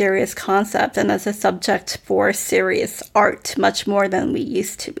like a serious concept and as a subject for serious art much more than we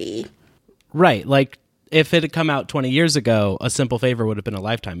used to be. Right. Like if it had come out 20 years ago, A Simple Favor would have been a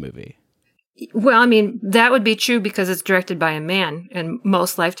Lifetime movie. Well, I mean, that would be true because it's directed by a man, and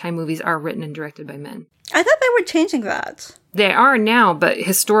most Lifetime movies are written and directed by men. I thought they were changing that. They are now, but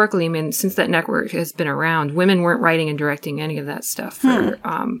historically, I mean, since that network has been around, women weren't writing and directing any of that stuff for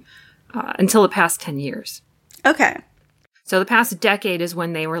until the past 10 years. Okay. So the past decade is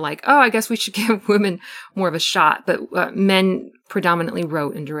when they were like, oh, I guess we should give women more of a shot. But men predominantly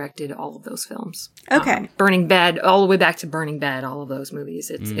wrote and directed all of those films. Okay. Burning Bed, all the way back to Burning Bed, all of those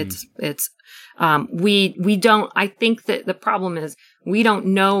movies. We don't, I think that the problem is we don't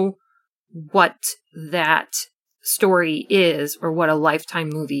know what that story is or what a Lifetime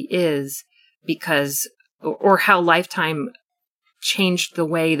movie is because, or how Lifetime changed the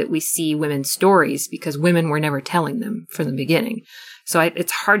way that we see women's stories because women were never telling them from the beginning. So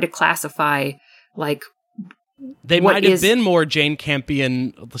it's hard to classify like they might have been more Jane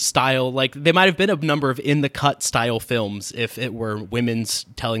Campion style, like they might have been a number of In the Cut style films if it were women's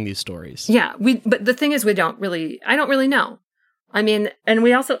telling these stories. Yeah, but the thing is I don't really know. I mean, and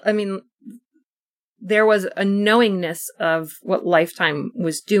we also, I mean, there was a knowingness of what Lifetime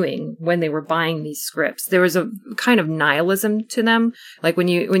was doing when they were buying these scripts. There was a kind of nihilism to them. Like when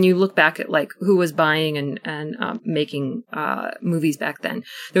you look back at like who was buying and making movies back then,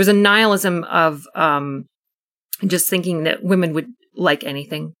 there was a nihilism of just thinking that women would like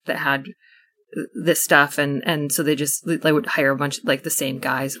anything that had this stuff, and so they would hire a bunch of like the same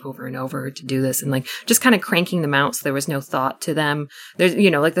guys over and over to do this, and like just kind of cranking them out so there was no thought to them. There's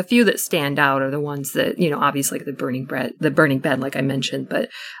like the few that stand out are the ones that obviously like the Burning Bed like I mentioned, but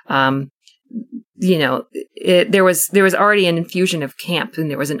there was already an infusion of camp, and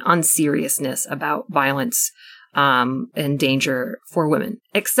there was an unseriousness about violence and danger for women,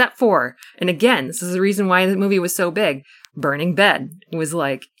 except for, and again, this is the reason why the movie was so big, Burning Bed was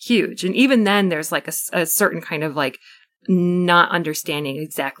like huge. And even then there's like a certain kind of like not understanding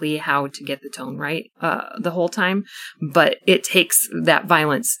exactly how to get the tone right the whole time, but it takes that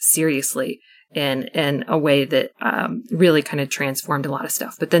violence seriously in a way that really kind of transformed a lot of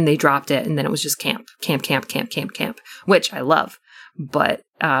stuff. But then they dropped it, and then it was just camp, which I love. But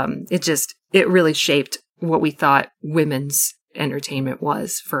it really shaped what we thought women's entertainment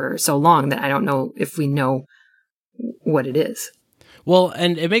was for so long that I don't know if we know what it is. Well,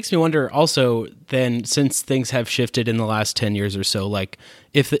 and it makes me wonder also then, since things have shifted in the last 10 years or so, like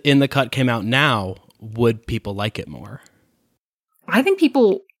if In the Cut came out now, would people like it more? I think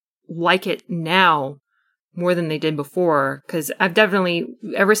people like it now more than they did before, because I've definitely,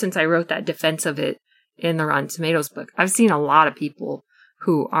 ever since I wrote that defense of it in the Rotten Tomatoes book, I've seen a lot of people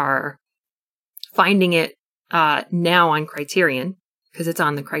who are finding it now on Criterion, because it's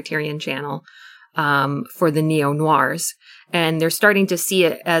on the Criterion channel, for the neo-noirs. And they're starting to see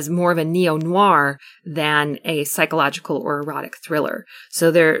it as more of a neo-noir than a psychological or erotic thriller.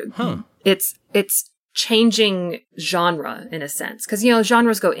 So it's changing genre in a sense. Because,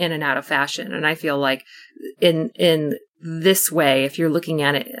 genres go in and out of fashion. And I feel like in this way, if you're looking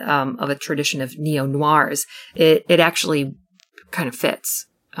at it of a tradition of neo-noirs, it actually kind of fits.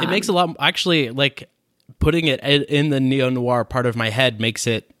 It makes a lot, actually, like putting it in the neo-noir part of my head makes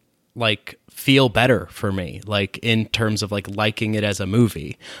it like feel better for me, like in terms of like liking it as a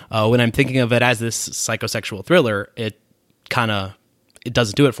movie. When I'm thinking of it as this psychosexual thriller, it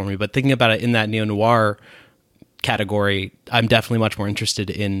doesn't do it for me. But thinking about it in that neo-noir category, I'm definitely much more interested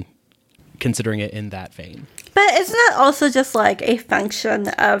in considering it in that vein. But isn't that also just like a function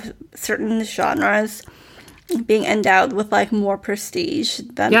of certain genres being endowed with like more prestige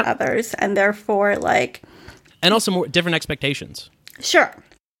than others, and therefore like And also more different expectations. Sure.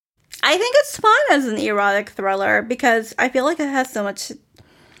 I think it's fun as an erotic thriller because I feel like it has so much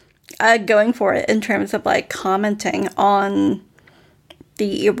going for it in terms of like commenting on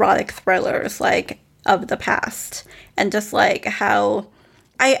the erotic thrillers like of the past, and just like how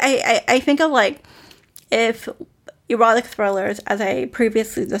I think of like if erotic thrillers, as I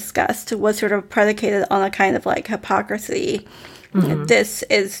previously discussed, was sort of predicated on a kind of like hypocrisy. This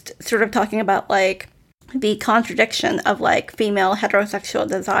is sort of talking about like the contradiction of like female heterosexual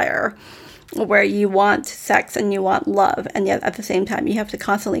desire, where you want sex and you want love, and yet at the same time you have to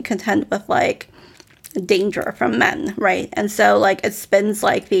constantly contend with like danger from men, right? And so like it spins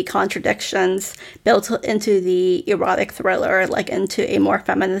like the contradictions built into the erotic thriller like into a more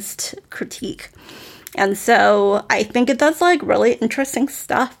feminist critique. And so I think it does like really interesting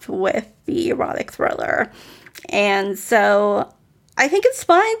stuff with the erotic thriller. And so I think it's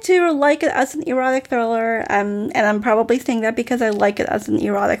fine to like it as an erotic thriller. And I'm probably saying that because I like it as an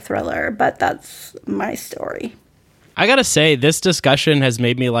erotic thriller, but that's my story. I gotta say, this discussion has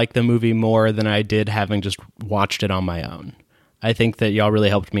made me like the movie more than I did having just watched it on my own. I think that y'all really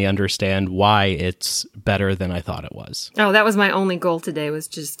helped me understand why it's better than I thought it was. Oh, that was my only goal today, was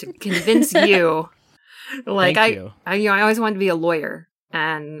just to convince you. Like, Thank you. I always wanted to be a lawyer,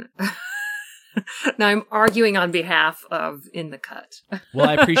 and now I'm arguing on behalf of In the Cut. Well,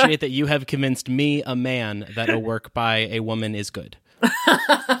 I appreciate that you have convinced me, a man, that a work by a woman is good.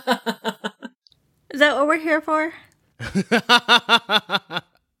 Is that what we're here for?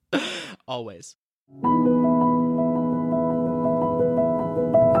 Always.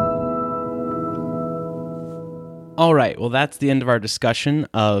 All right, well, that's the end of our discussion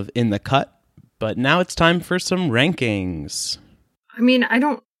of In the Cut, but now it's time for some rankings. I mean, I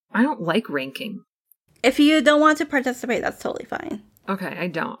don't like ranking. If you don't want to participate, that's totally fine. Okay, I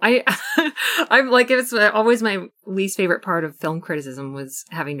don't. I'm like, it's always my least favorite part of film criticism was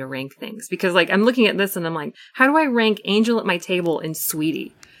having to rank things, because like I'm looking at this and I'm like, how do I rank Angel at My Table and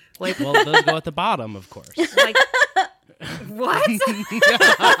Sweetie? Like, Well, those go at the bottom, of course. like what?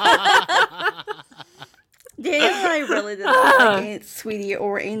 Daniel and I really did not like Sweetie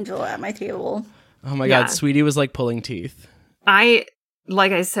or Angel at My Table. Oh my Yeah. God, Sweetie was like pulling teeth.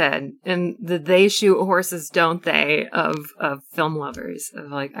 Like I said, and they shoot horses, don't they, of film lovers. Of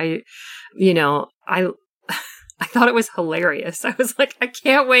like, I thought it was hilarious. I was like, I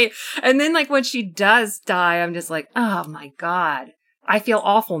can't wait. And then like when she does die, I'm just like, oh my God, I feel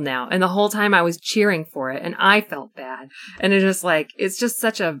awful now. And the whole time I was cheering for it and I felt bad. And it's just like, it's just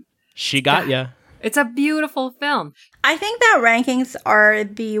such a, She got ya. it's a beautiful film. I think that rankings are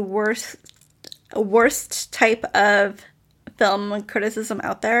the worst type of film criticism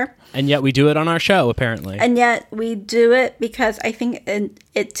out there. And yet we do it on our show, apparently. And yet we do it because I think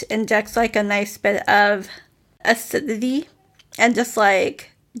it injects like a nice bit of acidity and just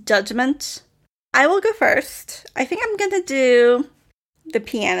like judgment. I will go first. I think I'm going to do The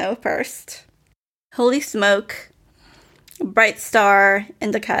Piano first. Holy Smoke, Bright Star,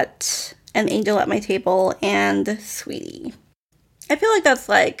 In the Cut, and Angel at My Table, and Sweetie. I feel like that's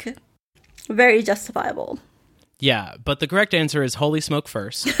like very justifiable. Yeah, but the correct answer is Holy Smoke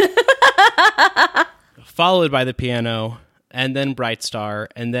first, followed by The Piano, and then Bright Star,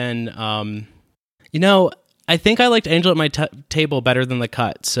 and then, I think I liked Angel at My Table better than The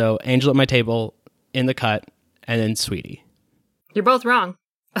Cut, so Angel at My Table, In the Cut, and then Sweetie. You're both wrong.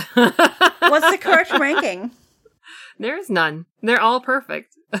 What's the correct ranking? There's none. They're all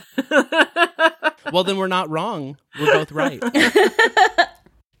perfect. Well, then we're not wrong. We're both right.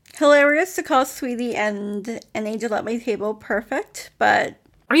 Hilarious to call Sweetie and An Angel at My Table perfect, but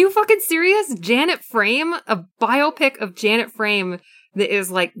Are you fucking serious? Janet Frame? A biopic of Janet Frame that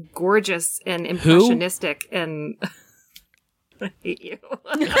is like gorgeous and impressionistic and I hate you.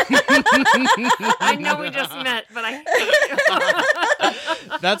 I know we just met, but I hate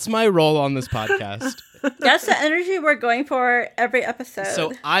you. That's my role on this podcast. that's the energy we're going for every episode.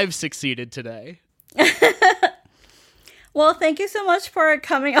 So I've succeeded today. Well, thank you so much for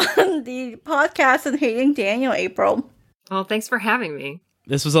coming on the podcast and hating Daniel, April. Well, thanks for having me.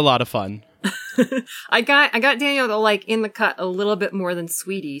 This was a lot of fun. I got Daniel to like In the Cut a little bit more than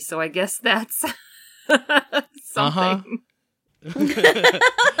Sweetie, so I guess that's something.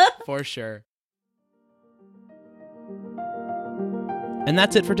 For sure. And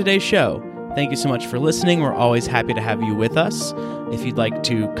that's it for today's show. Thank you so much for listening. We're always happy to have you with us. If you'd like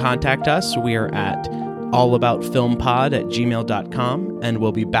to contact us, we are at allaboutfilmpod@gmail.com, and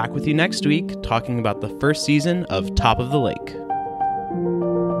we'll be back with you next week talking about the first season of Top of the Lake.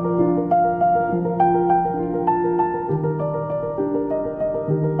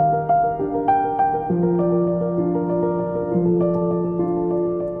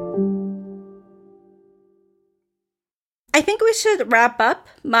 I think we should wrap up.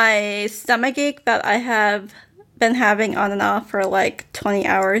 My stomachache that I have been having on and off for like 20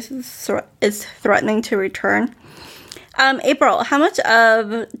 hours is threatening to return. April, how much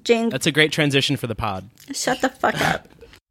of Jane... That's a great transition for the pod. Shut the fuck up.